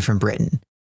Iceland from Britain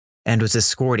and was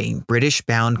escorting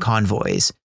British-bound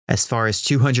convoys as far as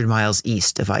 200 miles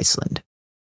east of Iceland.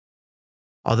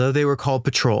 Although they were called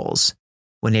patrols,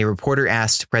 when a reporter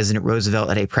asked President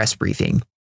Roosevelt at a press briefing,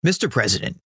 "Mr.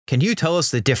 President, can you tell us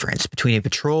the difference between a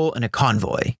patrol and a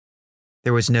convoy?"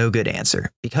 There was no good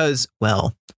answer because,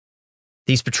 well,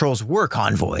 these patrols were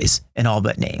convoys in all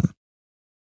but name.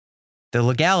 The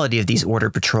legality of these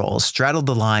ordered patrols straddled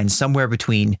the line somewhere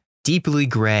between deeply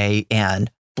gray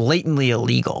and blatantly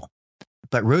illegal.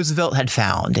 But Roosevelt had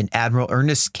found in Admiral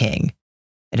Ernest King,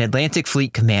 an Atlantic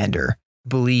Fleet commander who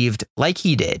believed, like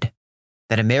he did,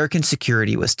 that American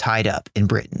security was tied up in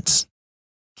Britain's.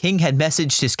 King had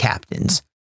messaged his captains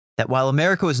that while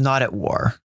America was not at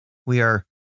war, we are,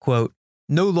 quote,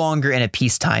 no longer in a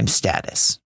peacetime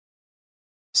status.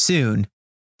 Soon,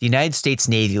 the United States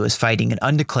Navy was fighting an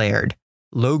undeclared,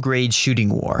 low-grade shooting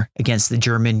war against the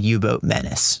German U-boat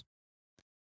menace.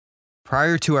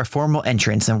 Prior to our formal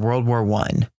entrance in World War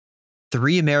I,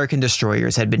 3 American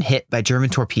destroyers had been hit by German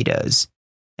torpedoes,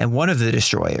 and one of the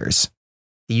destroyers,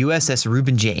 the USS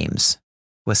Reuben James,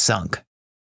 was sunk.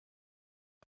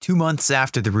 2 months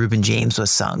after the Reuben James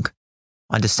was sunk,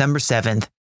 on December 7th,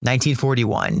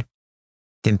 1941,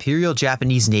 the Imperial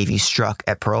Japanese Navy struck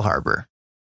at Pearl Harbor.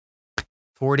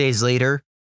 4 days later,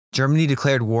 Germany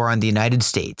declared war on the United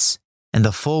States, and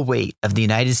the full weight of the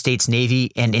United States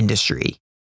Navy and industry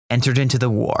entered into the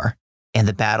war and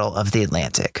the Battle of the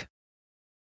Atlantic.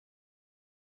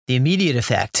 The immediate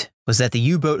effect was that the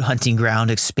U-boat hunting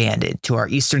ground expanded to our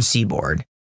eastern seaboard,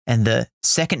 and the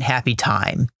second happy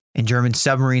time in German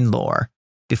submarine lore,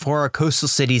 before our coastal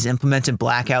cities implemented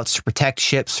blackouts to protect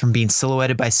ships from being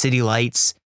silhouetted by city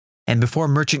lights, and before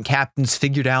merchant captains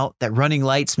figured out that running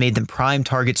lights made them prime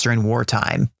targets during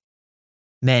wartime,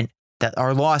 meant that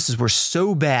our losses were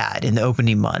so bad in the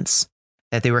opening months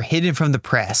that they were hidden from the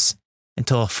press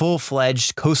until a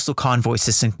full-fledged coastal convoy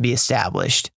system could be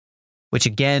established, which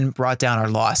again brought down our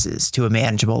losses to a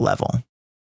manageable level.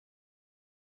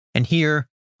 And here,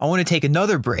 I want to take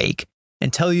another break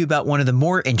and tell you about one of the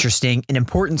more interesting and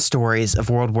important stories of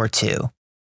World War II,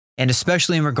 and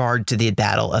especially in regard to the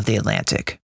Battle of the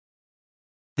Atlantic.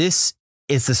 This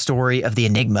is the story of the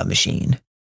Enigma machine.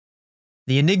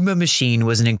 The Enigma machine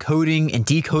was an encoding and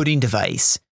decoding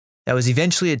device that was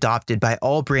eventually adopted by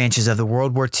all branches of the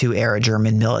World War II era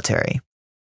German military.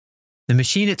 The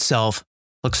machine itself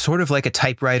looks sort of like a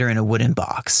typewriter in a wooden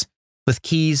box, with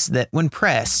keys that, when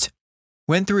pressed,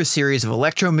 went through a series of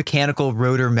electromechanical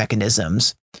rotor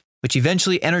mechanisms, which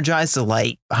eventually energized the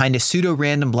light behind a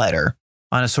pseudo-random letter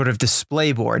on a sort of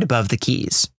display board above the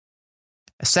keys.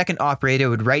 A second operator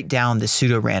would write down the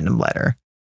pseudo-random letter,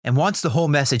 and once the whole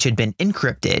message had been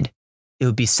encrypted, it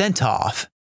would be sent off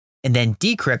and then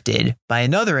decrypted by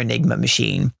another Enigma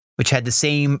machine, which had the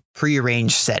same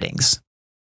prearranged settings.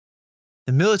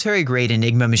 The military-grade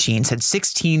Enigma machines had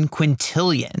 16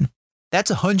 quintillion, that's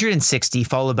 160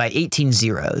 followed by 18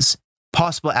 zeros,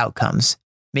 possible outcomes,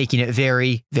 making it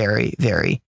very, very,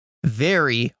 very,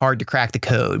 very hard to crack the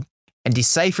code and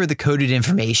decipher the coded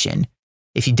information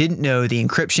if you didn't know the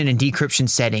encryption and decryption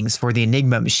settings for the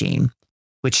Enigma machine,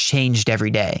 which changed every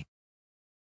day.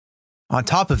 On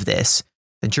top of this,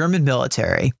 the German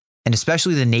military, and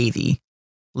especially the Navy,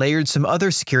 layered some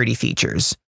other security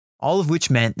features, all of which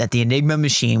meant that the Enigma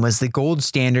machine was the gold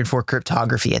standard for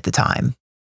cryptography at the time.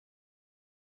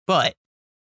 But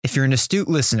if you're an astute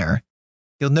listener,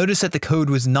 you'll notice that the code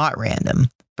was not random,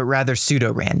 but rather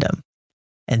pseudo-random.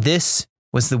 And this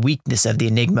was the weakness of the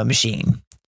Enigma machine.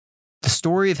 The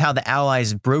story of how the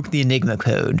Allies broke the Enigma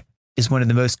code is one of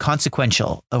the most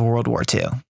consequential of World War II.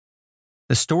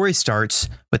 The story starts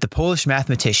with the Polish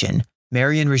mathematician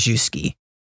Marian Rejewski,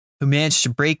 who managed to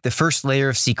break the first layer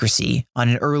of secrecy on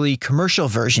an early commercial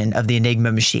version of the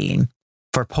Enigma machine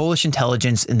for Polish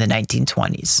intelligence in the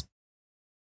 1920s.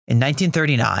 In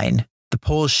 1939, the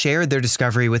Poles shared their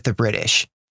discovery with the British,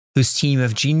 whose team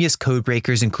of genius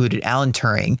codebreakers included Alan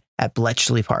Turing at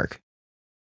Bletchley Park.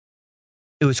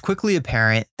 It was quickly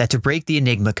apparent that to break the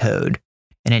Enigma code,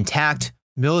 an intact,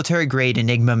 military-grade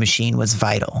Enigma machine was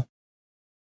vital.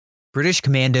 British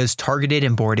commandos targeted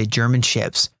and boarded German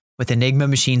ships with Enigma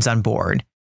machines on board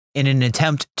in an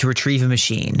attempt to retrieve a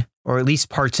machine, or at least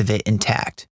parts of it,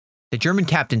 intact. The German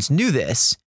captains knew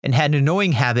this and had an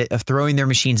annoying habit of throwing their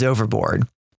machines overboard,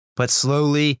 but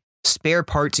slowly, spare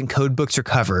parts and codebooks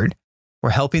recovered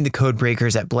were helping the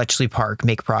codebreakers at Bletchley Park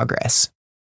make progress.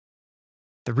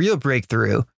 The real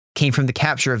breakthrough came from the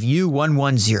capture of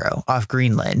U-110 off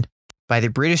Greenland by the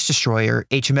British destroyer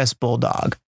HMS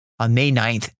Bulldog on May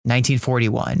 9,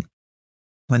 1941,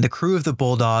 when the crew of the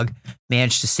Bulldog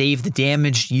managed to save the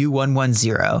damaged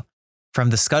U-110 from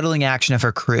the scuttling action of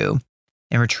her crew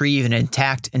and retrieve an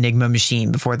intact Enigma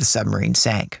machine before the submarine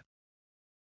sank.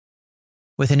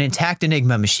 With an intact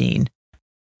Enigma machine,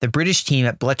 the British team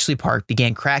at Bletchley Park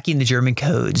began cracking the German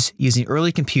codes using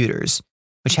early computers,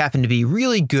 which happened to be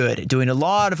really good at doing a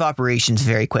lot of operations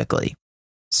very quickly.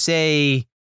 Say,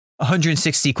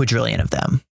 160 quadrillion of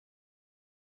them.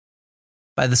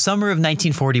 By the summer of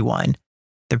 1941,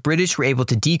 the British were able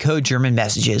to decode German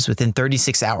messages within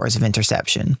 36 hours of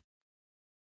interception.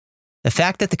 The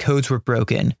fact that the codes were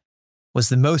broken was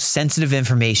the most sensitive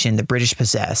information the British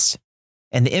possessed,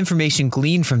 and the information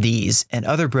gleaned from these and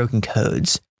other broken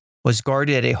codes was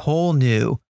guarded at a whole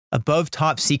new, above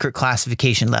top secret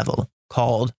classification level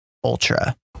called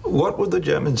Ultra. What would the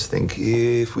Germans think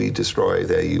if we destroy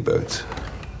their U-boats?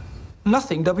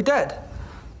 Nothing, they'll be dead.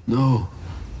 No.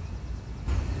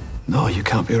 No, you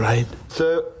can't be right.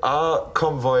 So our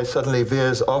convoy suddenly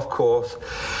veers off course.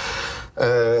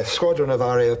 A squadron of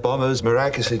RAF bombers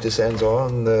miraculously descends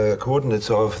on the coordinates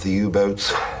of the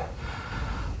U-boats.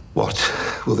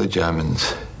 What will the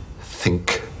Germans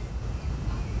think?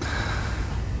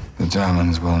 The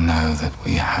Germans will know that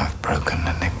we have broken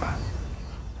Enigma.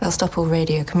 They'll stop all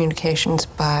radio communications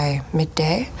by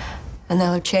midday, and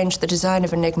they'll have changed the design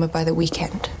of Enigma by the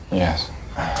weekend. Yes.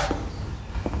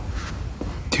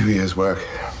 2 years' work.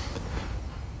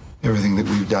 Everything that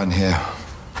we've done here,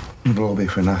 it'll all be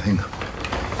for nothing.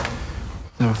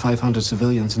 There are 500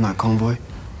 civilians in that convoy.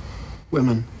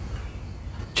 Women.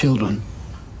 Children.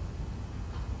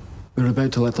 We're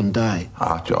about to let them die.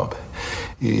 Our job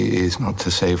is not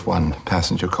to save one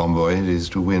passenger convoy, it is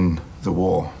to win the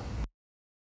war.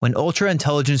 When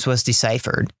ultra-intelligence was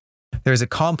deciphered, there was a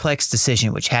complex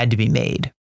decision which had to be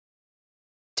made.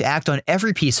 To act on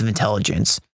every piece of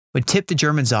intelligence would tip the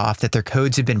Germans off that their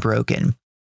codes had been broken,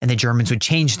 and the Germans would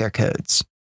change their codes.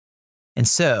 And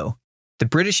so, the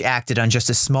British acted on just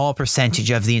a small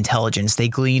percentage of the intelligence they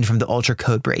gleaned from the ultra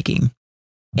code breaking,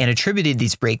 and attributed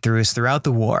these breakthroughs throughout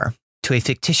the war to a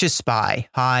fictitious spy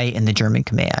high in the German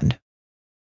command.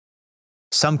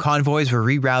 Some convoys were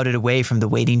rerouted away from the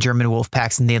waiting German wolf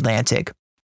packs in the Atlantic,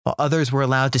 while others were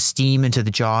allowed to steam into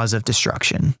the jaws of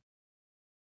destruction.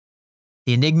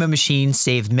 The Enigma machine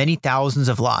saved many thousands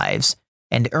of lives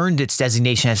and earned its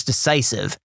designation as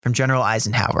decisive from General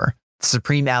Eisenhower, the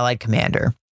Supreme Allied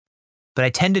Commander. But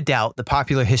I tend to doubt the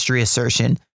popular history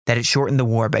assertion that it shortened the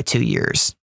war by 2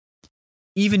 years.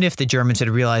 Even if the Germans had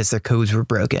realized their codes were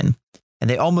broken, and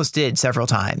they almost did several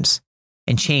times,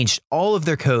 and changed all of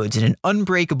their codes in an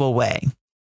unbreakable way,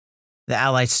 the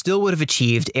Allies still would have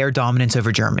achieved air dominance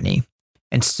over Germany,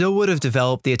 and still would have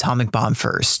developed the atomic bomb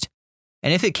first,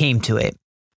 and if it came to it,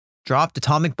 dropped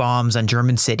atomic bombs on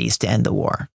German cities to end the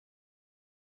war.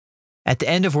 At the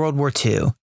end of World War II,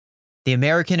 the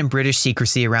American and British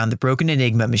secrecy around the broken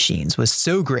Enigma machines was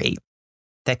so great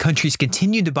that countries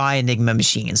continued to buy Enigma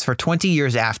machines for 20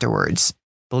 years afterwards,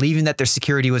 believing that their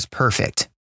security was perfect,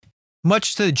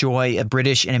 much to the joy of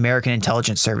British and American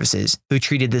intelligence services, who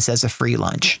treated this as a free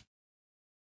lunch.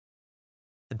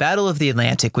 The Battle of the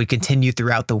Atlantic would continue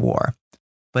throughout the war,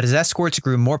 but as escorts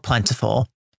grew more plentiful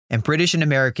and British and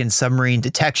American submarine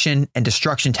detection and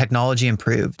destruction technology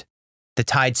improved, the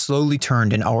tide slowly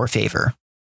turned in our favor.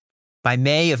 By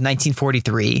May of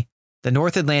 1943, the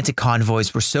North Atlantic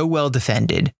convoys were so well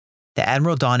defended that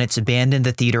Admiral Donitz abandoned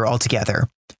the theater altogether,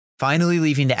 finally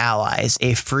leaving the Allies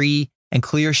a free and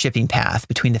clear shipping path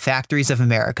between the factories of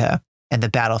America and the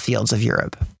battlefields of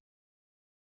Europe.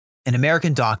 In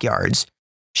American dockyards,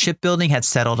 shipbuilding had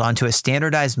settled onto a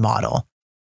standardized model,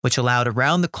 which allowed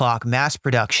around-the-clock mass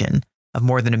production of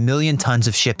more than 1 million tons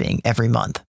of shipping every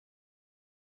month.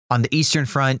 On the Eastern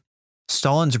Front,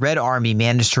 Stalin's Red Army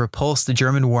managed to repulse the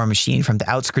German war machine from the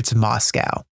outskirts of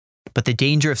Moscow, but the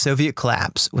danger of Soviet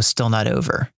collapse was still not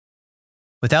over.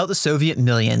 Without the Soviet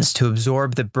millions to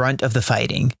absorb the brunt of the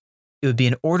fighting, it would be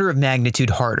an order of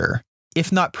magnitude harder,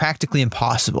 if not practically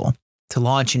impossible, to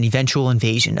launch an eventual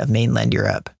invasion of mainland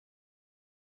Europe.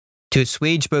 To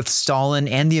assuage both Stalin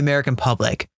and the American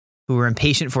public, who were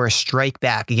impatient for a strike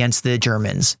back against the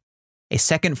Germans, a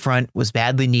second front was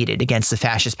badly needed against the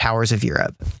fascist powers of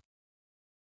Europe.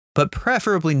 But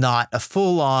preferably not a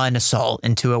full-on assault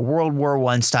into a World War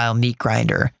I-style meat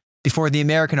grinder before the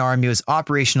American army was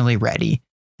operationally ready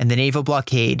and the naval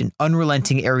blockade and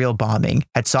unrelenting aerial bombing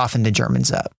had softened the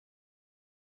Germans up.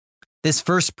 This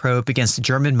first probe against the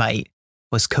German might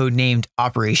was codenamed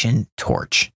Operation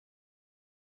Torch.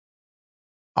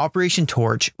 Operation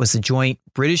Torch was the joint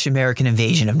British-American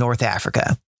invasion of North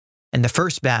Africa, and the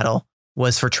first battle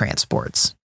was for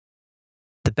transports.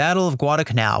 The Battle of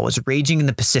Guadalcanal was raging in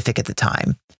the Pacific at the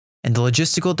time, and the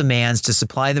logistical demands to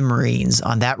supply the Marines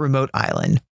on that remote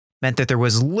island meant that there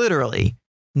was literally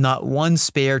not one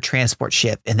spare transport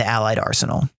ship in the Allied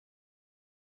arsenal.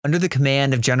 Under the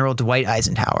command of General Dwight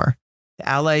Eisenhower, the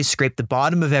Allies scraped the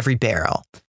bottom of every barrel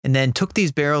and then took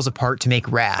these barrels apart to make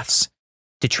rafts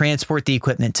to transport the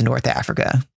equipment to North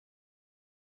Africa.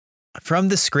 From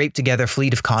the scraped-together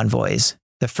fleet of convoys,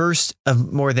 the first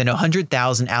of more than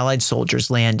 100,000 Allied soldiers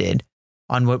landed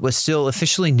on what was still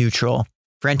officially neutral,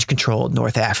 French-controlled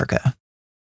North Africa.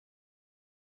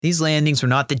 These landings were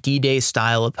not the D-Day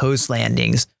style opposed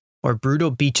landings or brutal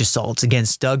beach assaults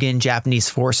against dug-in Japanese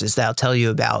forces that I'll tell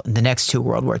you about in the next 2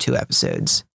 World War II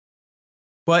episodes.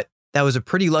 But that was a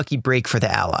pretty lucky break for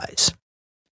the Allies.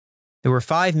 There were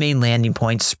 5 main landing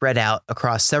points spread out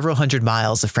across several hundred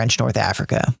miles of French North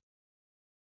Africa.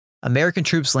 American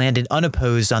troops landed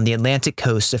unopposed on the Atlantic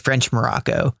coast of French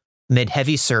Morocco, amid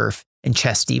heavy surf and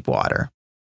chest-deep water.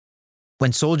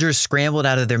 When soldiers scrambled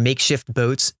out of their makeshift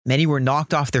boats, many were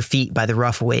knocked off their feet by the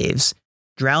rough waves,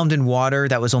 drowned in water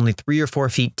that was only 3 or 4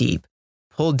 feet deep,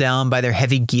 pulled down by their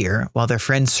heavy gear while their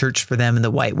friends searched for them in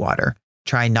the white water,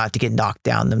 trying not to get knocked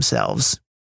down themselves.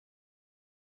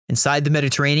 Inside the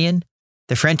Mediterranean,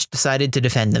 the French decided to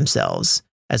defend themselves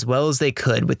as well as they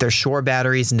could with their shore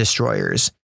batteries and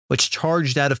destroyers, which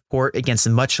charged out of port against the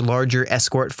much larger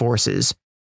escort forces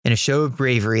in a show of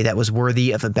bravery that was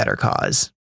worthy of a better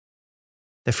cause.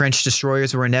 The French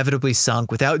destroyers were inevitably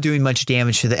sunk without doing much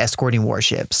damage to the escorting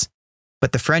warships,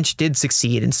 but the French did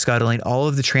succeed in scuttling all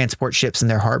of the transport ships in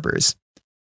their harbors,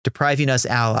 depriving us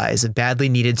allies of badly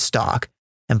needed stock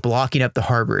and blocking up the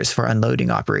harbors for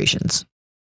unloading operations.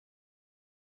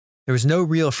 There was no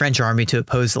real French army to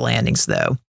oppose the landings,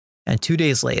 though, and 2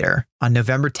 days later, on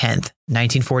November 10th,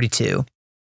 1942,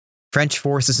 French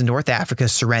forces in North Africa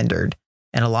surrendered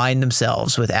and aligned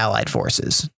themselves with Allied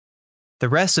forces. The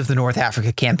rest of the North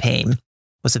Africa campaign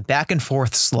was a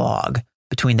back-and-forth slog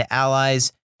between the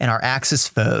Allies and our Axis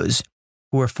foes,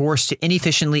 who were forced to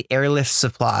inefficiently airlift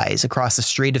supplies across the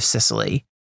Strait of Sicily,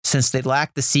 since they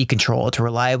lacked the sea control to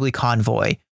reliably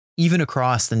convoy even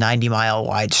across the 90-mile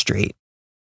wide strait.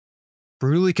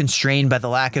 Brutally constrained by the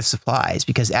lack of supplies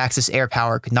because Axis air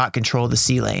power could not control the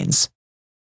sea lanes.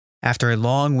 After a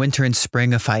long winter and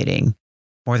spring of fighting,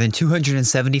 more than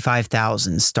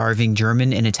 275,000 starving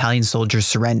German and Italian soldiers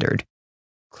surrendered,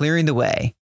 clearing the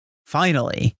way,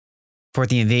 finally, for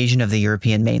the invasion of the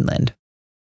European mainland.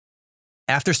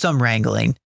 After some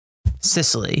wrangling,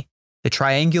 Sicily, the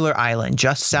triangular island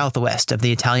just southwest of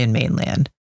the Italian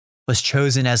mainland, was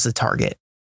chosen as the target.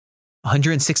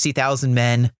 160,000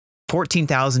 men,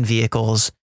 14,000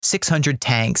 vehicles, 600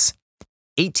 tanks,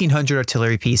 1,800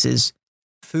 artillery pieces,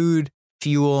 food,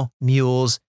 fuel,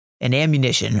 mules, and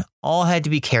ammunition all had to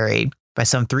be carried by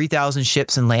some 3,000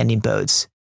 ships and landing boats,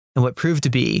 in what proved to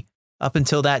be, up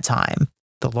until that time,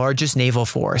 the largest naval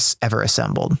force ever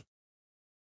assembled.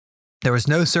 There was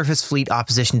no surface fleet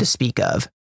opposition to speak of.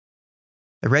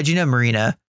 The Regina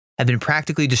Marina had been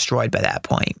practically destroyed by that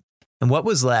point, and what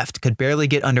was left could barely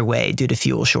get underway due to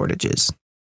fuel shortages.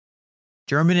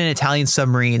 German and Italian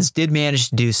submarines did manage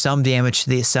to do some damage to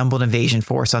the assembled invasion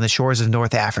force on the shores of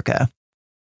North Africa,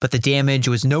 but the damage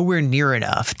was nowhere near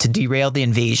enough to derail the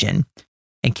invasion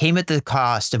and came at the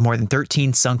cost of more than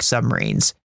 13 sunk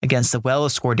submarines against the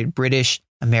well-escorted British,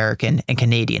 American, and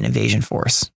Canadian invasion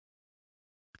force.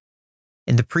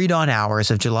 In the pre-dawn hours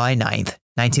of July 9th,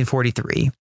 1943,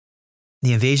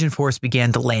 the invasion force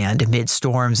began to land amid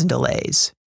storms and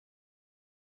delays.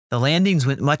 The landings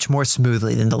went much more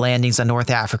smoothly than the landings on North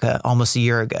Africa almost a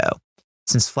year ago,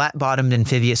 since flat-bottomed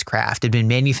amphibious craft had been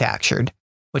manufactured,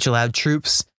 which allowed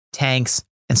troops, tanks,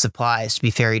 and supplies to be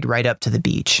ferried right up to the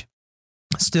beach.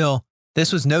 Still,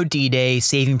 this was no D-Day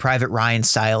Saving Private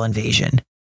Ryan-style invasion.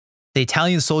 The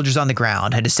Italian soldiers on the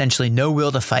ground had essentially no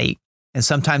will to fight and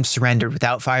sometimes surrendered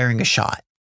without firing a shot,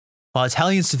 while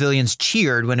Italian civilians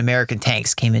cheered when American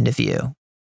tanks came into view.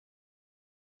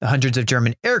 The hundreds of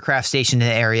German aircraft stationed in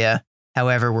the area,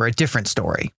 however, were a different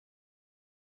story.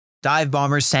 Dive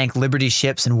bombers sank Liberty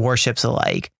ships and warships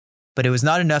alike, but it was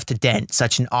not enough to dent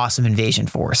such an awesome invasion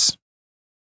force.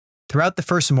 Throughout the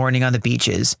first morning on the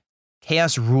beaches,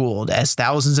 chaos ruled as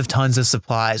thousands of tons of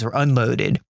supplies were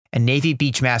unloaded, and Navy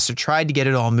Beachmaster tried to get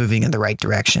it all moving in the right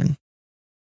direction.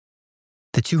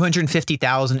 The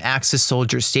 250,000 Axis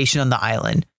soldiers stationed on the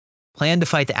island planned to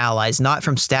fight the Allies not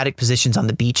from static positions on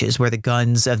the beaches where the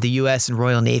guns of the US and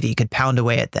Royal Navy could pound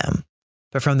away at them,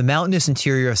 but from the mountainous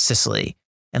interior of Sicily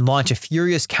and launch a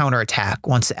furious counterattack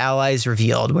once the Allies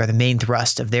revealed where the main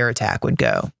thrust of their attack would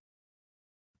go.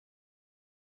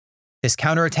 This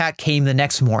counterattack came the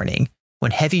next morning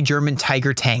when heavy German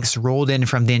Tiger tanks rolled in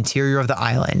from the interior of the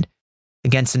island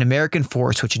against an American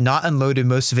force which had not unloaded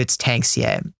most of its tanks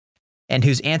yet, and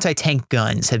whose anti-tank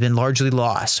guns had been largely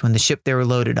lost when the ship they were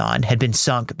loaded on had been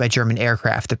sunk by German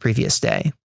aircraft the previous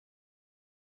day.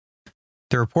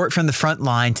 The report from the front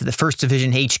line to the 1st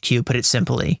Division HQ put it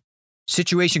simply: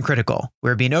 "Situation critical.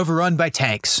 We're being overrun by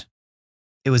tanks."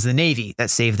 It was the Navy that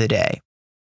saved the day.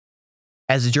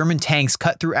 As the German tanks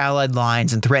cut through Allied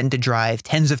lines and threatened to drive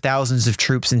tens of thousands of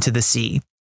troops into the sea,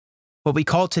 what we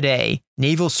call today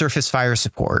Naval Surface Fire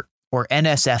Support, or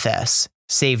NSFS,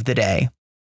 saved the day.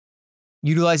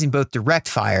 Utilizing both direct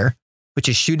fire, which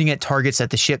is shooting at targets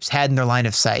that the ships had in their line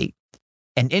of sight,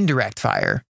 and indirect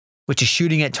fire, which is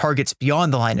shooting at targets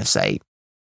beyond the line of sight,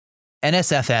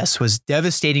 NSFS was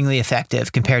devastatingly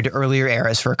effective compared to earlier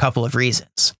eras for a couple of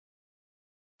reasons.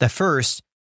 The first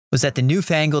was that the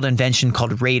newfangled invention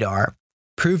called radar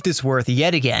proved its worth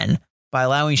yet again by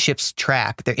allowing ships to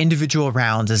track their individual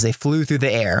rounds as they flew through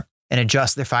the air and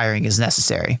adjust their firing as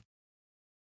necessary.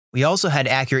 We also had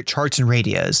accurate charts and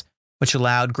radios, which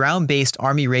allowed ground-based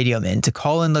Army radiomen to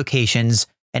call in locations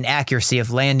and accuracy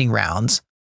of landing rounds,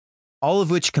 all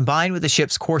of which, combined with the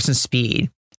ship's course and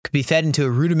speed, could be fed into a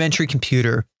rudimentary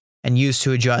computer and used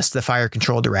to adjust the fire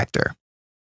control director.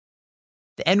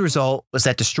 The end result was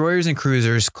that destroyers and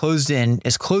cruisers closed in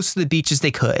as close to the beach as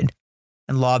they could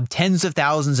and lobbed tens of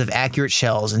thousands of accurate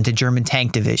shells into German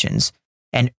tank divisions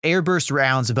and airburst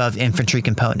rounds above infantry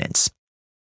components.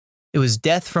 It was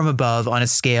death from above on a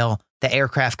scale that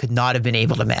aircraft could not have been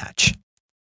able to match.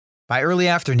 By early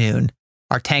afternoon,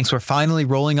 our tanks were finally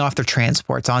rolling off their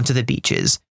transports onto the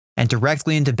beaches and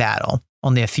directly into battle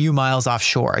only a few miles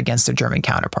offshore against their German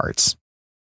counterparts.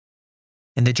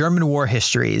 In the German war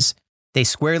histories, they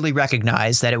squarely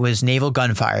recognized that it was naval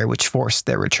gunfire which forced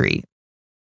their retreat.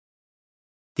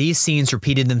 These scenes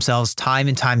repeated themselves time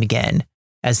and time again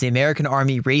as the American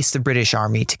Army raced the British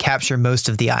Army to capture most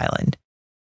of the island,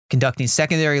 conducting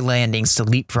secondary landings to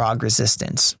leapfrog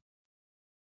resistance.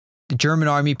 The German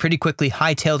army pretty quickly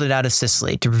hightailed it out of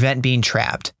Sicily to prevent being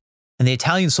trapped, and the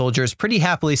Italian soldiers pretty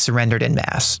happily surrendered en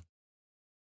masse.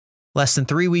 Less than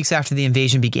 3 weeks after the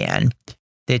invasion began,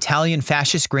 the Italian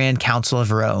Fascist Grand Council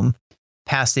of Rome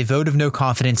passed a vote of no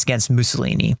confidence against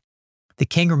Mussolini. The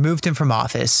king removed him from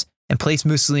office and placed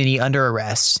Mussolini under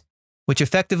arrest, which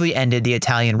effectively ended the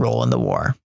Italian role in the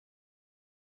war.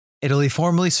 Italy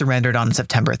formally surrendered on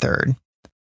September 3rd.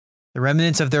 The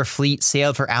remnants of their fleet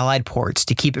sailed for Allied ports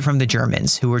to keep it from the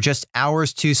Germans, who were just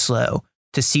hours too slow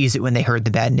to seize it when they heard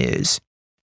the bad news.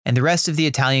 And the rest of the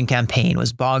Italian campaign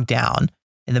was bogged down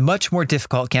in the much more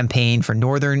difficult campaign for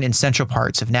northern and central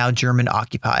parts of now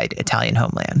German-occupied Italian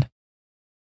homeland.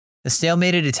 The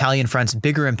stalemated Italian front's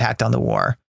bigger impact on the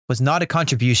war was not a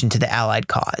contribution to the Allied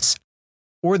cause,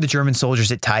 or the German soldiers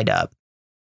it tied up,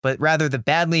 but rather the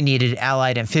badly needed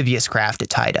Allied amphibious craft it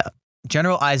tied up.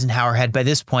 General Eisenhower had by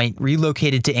this point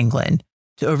relocated to England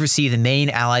to oversee the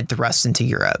main Allied thrusts into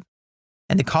Europe,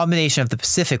 and the combination of the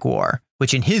Pacific War,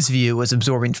 which in his view was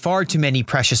absorbing far too many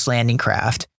precious landing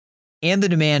craft, and the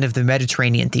demand of the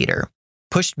Mediterranean theater,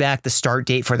 pushed back the start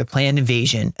date for the planned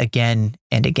invasion again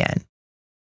and again.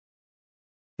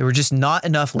 There were just not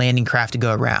enough landing craft to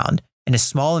go around, and a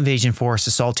small invasion force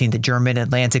assaulting the German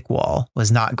Atlantic Wall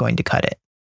was not going to cut it.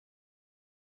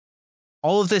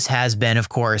 All of this has been, of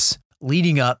course,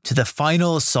 leading up to the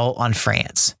final assault on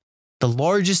France, the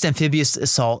largest amphibious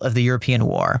assault of the European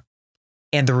War,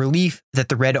 and the relief that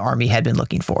the Red Army had been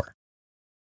looking for.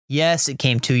 Yes, it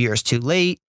came 2 years too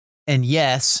late, and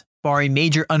yes, barring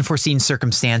major unforeseen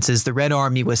circumstances, the Red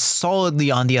Army was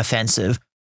solidly on the offensive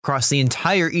across the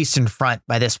entire Eastern Front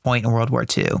by this point in World War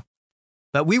II.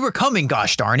 But we were coming,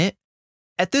 gosh darn it.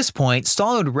 At this point,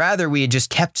 Stalin would rather we had just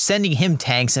kept sending him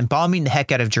tanks and bombing the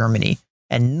heck out of Germany,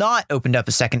 and not opened up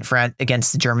a second front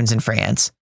against the Germans in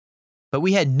France. But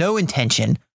we had no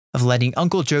intention of letting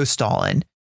Uncle Joe Stalin,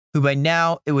 who by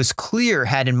now it was clear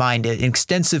had in mind an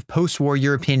extensive post-war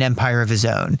European empire of his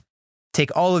own,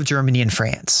 take all of Germany and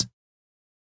France.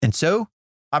 And so,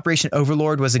 Operation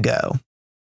Overlord was a go.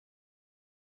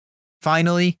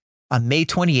 Finally, on May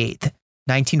 28th,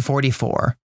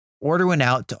 1944, order went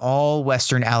out to all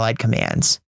Western Allied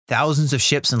commands. Thousands of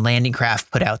ships and landing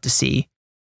craft put out to sea.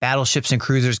 Battleships and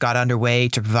cruisers got underway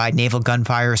to provide naval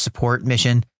gunfire support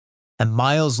mission, and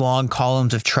miles-long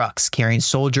columns of trucks carrying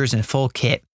soldiers in full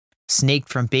kit snaked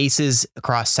from bases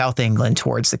across South England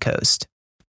towards the coast.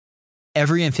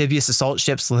 Every amphibious assault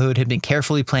ship's load had been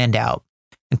carefully planned out,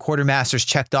 and quartermasters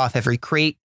checked off every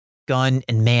crate, gun,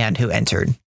 and man who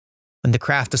entered. When the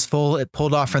craft was full, it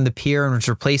pulled off from the pier and was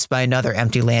replaced by another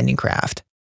empty landing craft.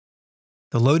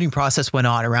 The loading process went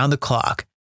on around the clock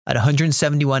at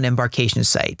 171 embarkation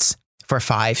sites for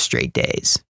 5 straight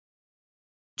days.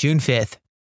 June 5th,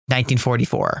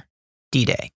 1944,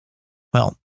 D-Day.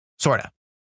 Well, sorta.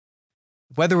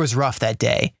 The weather was rough that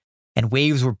day, and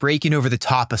waves were breaking over the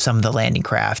top of some of the landing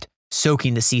craft,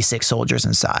 soaking the seasick soldiers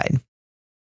inside.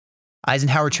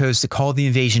 Eisenhower chose to call the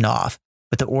invasion off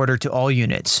with the order to all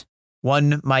units,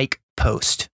 1 Mike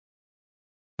post.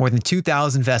 More than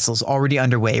 2,000 vessels already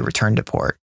underway returned to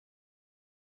port.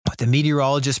 With the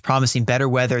meteorologists promising better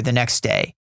weather the next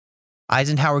day,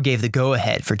 Eisenhower gave the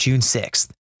go-ahead for June 6th,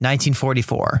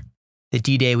 1944, the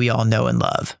D-Day we all know and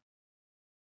love.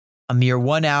 A mere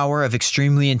 1 hour of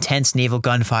extremely intense naval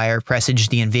gunfire presaged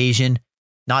the invasion,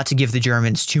 not to give the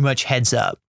Germans too much heads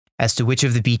up as to which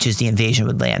of the beaches the invasion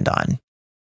would land on.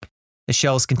 The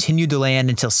shells continued to land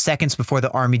until seconds before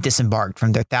the army disembarked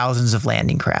from their thousands of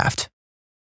landing craft.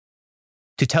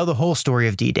 To tell the whole story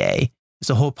of D-Day, is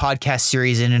a whole podcast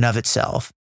series in and of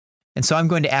itself. And so I'm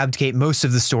going to abdicate most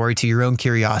of the story to your own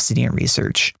curiosity and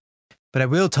research. But I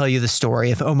will tell you the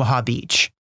story of Omaha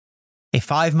Beach, a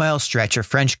 5-mile stretch of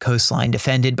French coastline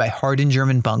defended by hardened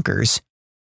German bunkers,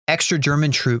 extra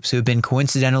German troops who had been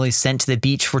coincidentally sent to the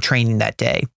beach for training that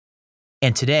day,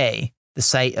 and today, the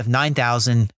site of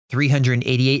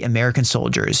 9,388 American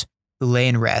soldiers who lay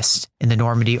in rest in the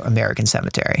Normandy American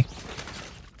Cemetery.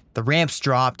 The ramps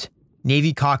dropped,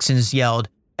 Navy coxswains yelled,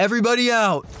 "Everybody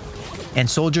out!" and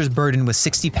soldiers burdened with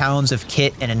 60 pounds of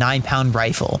kit and a 9-pound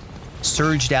rifle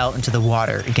surged out into the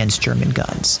water against German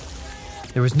guns.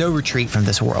 There was no retreat from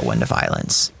this whirlwind of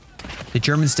violence. The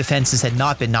Germans' defenses had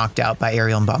not been knocked out by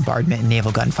aerial bombardment and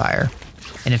naval gunfire,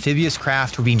 and amphibious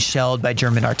craft were being shelled by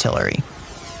German artillery.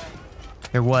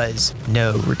 There was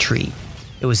no retreat.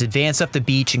 It was advance up the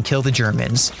beach and kill the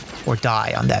Germans, or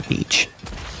die on that beach.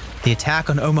 The attack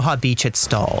on Omaha Beach had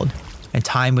stalled, and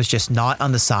time was just not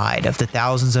on the side of the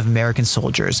thousands of American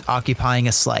soldiers occupying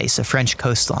a slice of French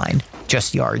coastline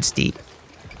just yards deep.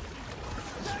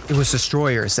 It was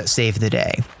destroyers that saved the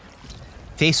day.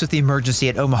 Faced with the emergency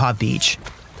at Omaha Beach,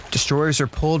 destroyers were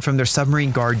pulled from their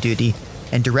submarine guard duty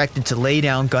and directed to lay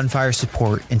down gunfire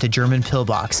support into German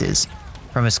pillboxes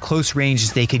from as close range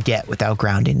as they could get without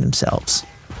grounding themselves.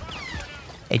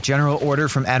 A general order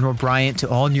from Admiral Bryant to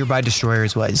all nearby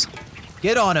destroyers was,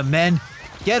 "Get on 'em, men!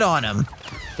 Get on 'em!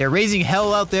 They're raising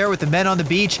hell out there with the men on the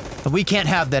beach, and we can't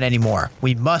have that anymore.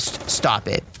 We must stop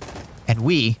it." And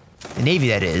we, the Navy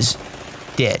that is,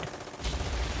 did.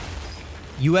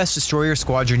 U.S. Destroyer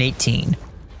Squadron 18,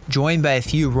 joined by a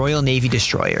few Royal Navy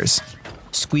destroyers,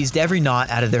 squeezed every knot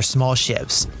out of their small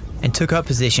ships and took up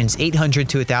positions 800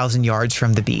 to 1,000 yards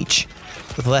from the beach,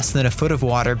 with less than a foot of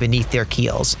water beneath their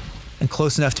keels and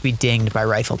close enough to be dinged by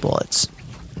rifle bullets.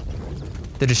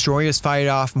 The destroyers fired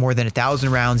off more than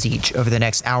 1,000 rounds each over the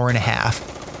next hour and a half,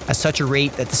 at such a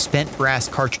rate that the spent brass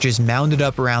cartridges mounded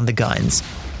up around the guns,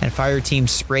 and fire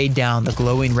teams sprayed down the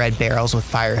glowing red barrels with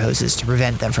fire hoses to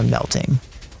prevent them from melting.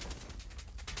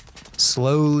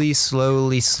 Slowly,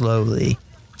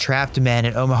 trapped men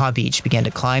at Omaha Beach began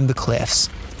to climb the cliffs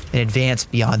and advance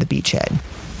beyond the beachhead.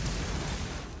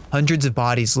 Hundreds of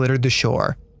bodies littered the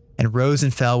shore and rose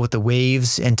and fell with the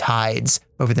waves and tides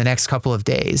over the next couple of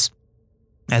days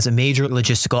as a major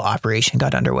logistical operation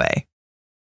got underway.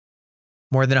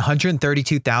 More than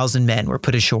 132,000 men were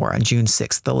put ashore on June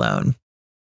 6th alone.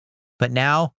 But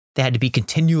now they had to be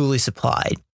continually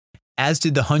supplied, as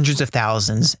did the hundreds of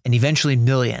thousands and eventually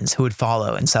millions who would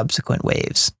follow in subsequent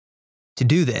waves. To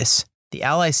do this, the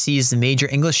Allies seized the major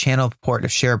English Channel port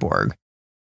of Cherbourg,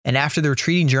 and after the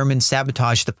retreating Germans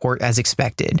sabotaged the port as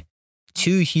expected,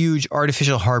 2 huge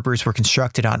artificial harbors were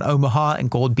constructed on Omaha and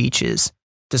Gold Beaches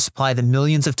to supply the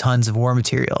millions of tons of war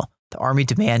material the Army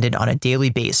demanded on a daily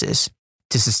basis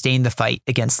to sustain the fight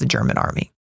against the German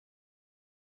Army.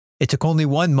 It took only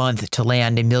 1 month to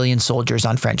land 1 million soldiers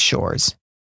on French shores.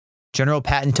 General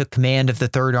Patton took command of the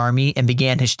Third Army and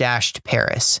began his dash to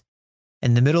Paris.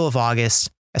 In the middle of August,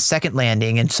 a second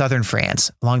landing in southern France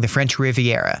along the French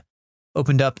Riviera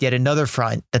opened up yet another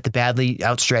front that the badly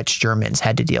outstretched Germans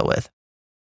had to deal with.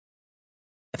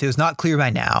 If it was not clear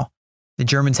by now, the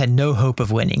Germans had no hope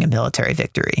of winning a military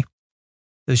victory.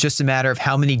 It was just a matter of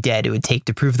how many dead it would take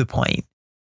to prove the point,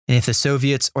 and if the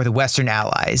Soviets or the Western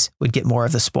Allies would get more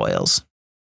of the spoils.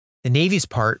 The Navy's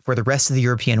part for the rest of the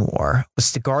European war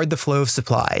was to guard the flow of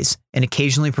supplies and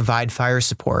occasionally provide fire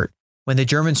support when the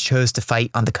Germans chose to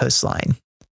fight on the coastline.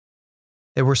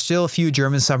 There were still a few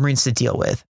German submarines to deal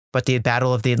with, but the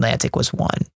Battle of the Atlantic was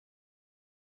won.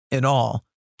 In all,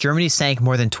 Germany sank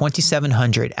more than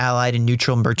 2,700 Allied and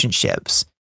neutral merchant ships,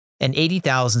 and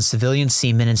 80,000 civilian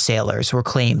seamen and sailors were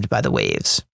claimed by the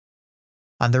waves.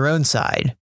 On their own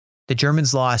side, the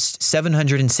Germans lost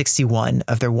 761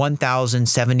 of their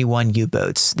 1,071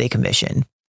 U-boats they commissioned,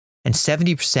 and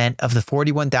 70% of the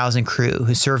 41,000 crew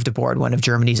who served aboard one of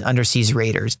Germany's underseas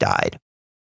raiders died.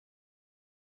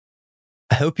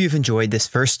 I hope you've enjoyed this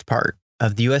first part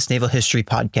of the U.S. Naval History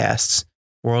Podcast's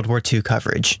World War II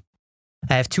coverage.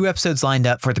 I have 2 episodes lined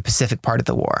up for the Pacific part of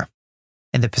the war,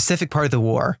 and the Pacific part of the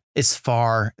war is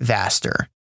far vaster.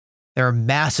 There are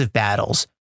massive battles,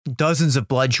 dozens of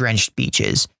blood-drenched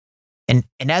beaches, and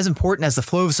as important as the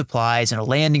flow of supplies and a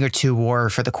landing or two were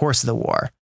for the course of the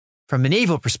war, from a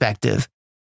naval perspective,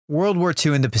 World War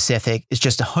II in the Pacific is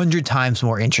just 100 times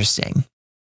more interesting.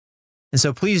 And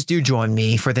so please do join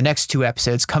me for the next 2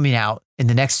 episodes coming out in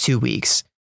the next 2 weeks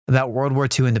about World War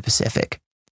II in the Pacific.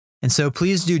 And so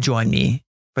please do join me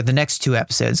for the next 2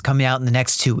 episodes coming out in the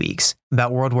next 2 weeks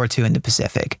about World War II in the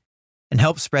Pacific, and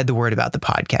help spread the word about the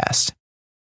podcast.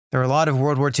 There are a lot of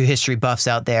World War II history buffs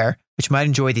out there which might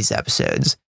enjoy these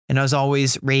episodes. And as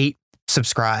always, rate,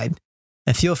 subscribe,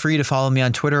 and feel free to follow me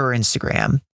on Twitter or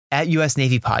Instagram at US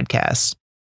Navy Podcast,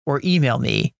 or email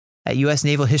me at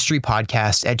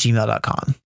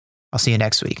usnavalhistorypodcast@gmail.com. I'll see you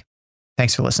next week.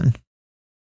 Thanks for listening.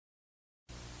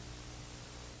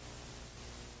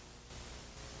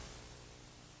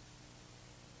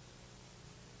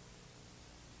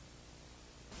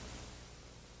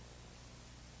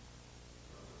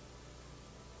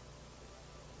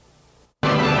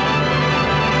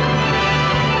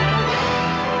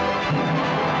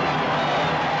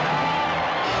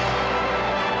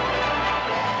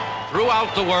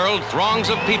 Throughout the world, throngs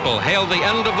of people hail the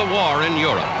end of the war in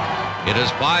Europe. It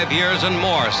is 5 years and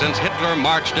more since Hitler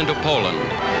marched into Poland.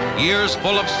 Years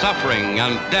full of suffering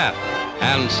and death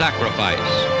and sacrifice.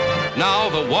 Now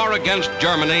the war against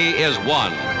Germany is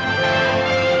won.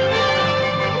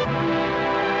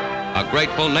 A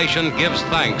grateful nation gives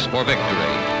thanks for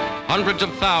victory. Hundreds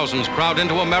of thousands crowd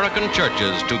into American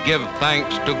churches to give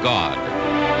thanks to God.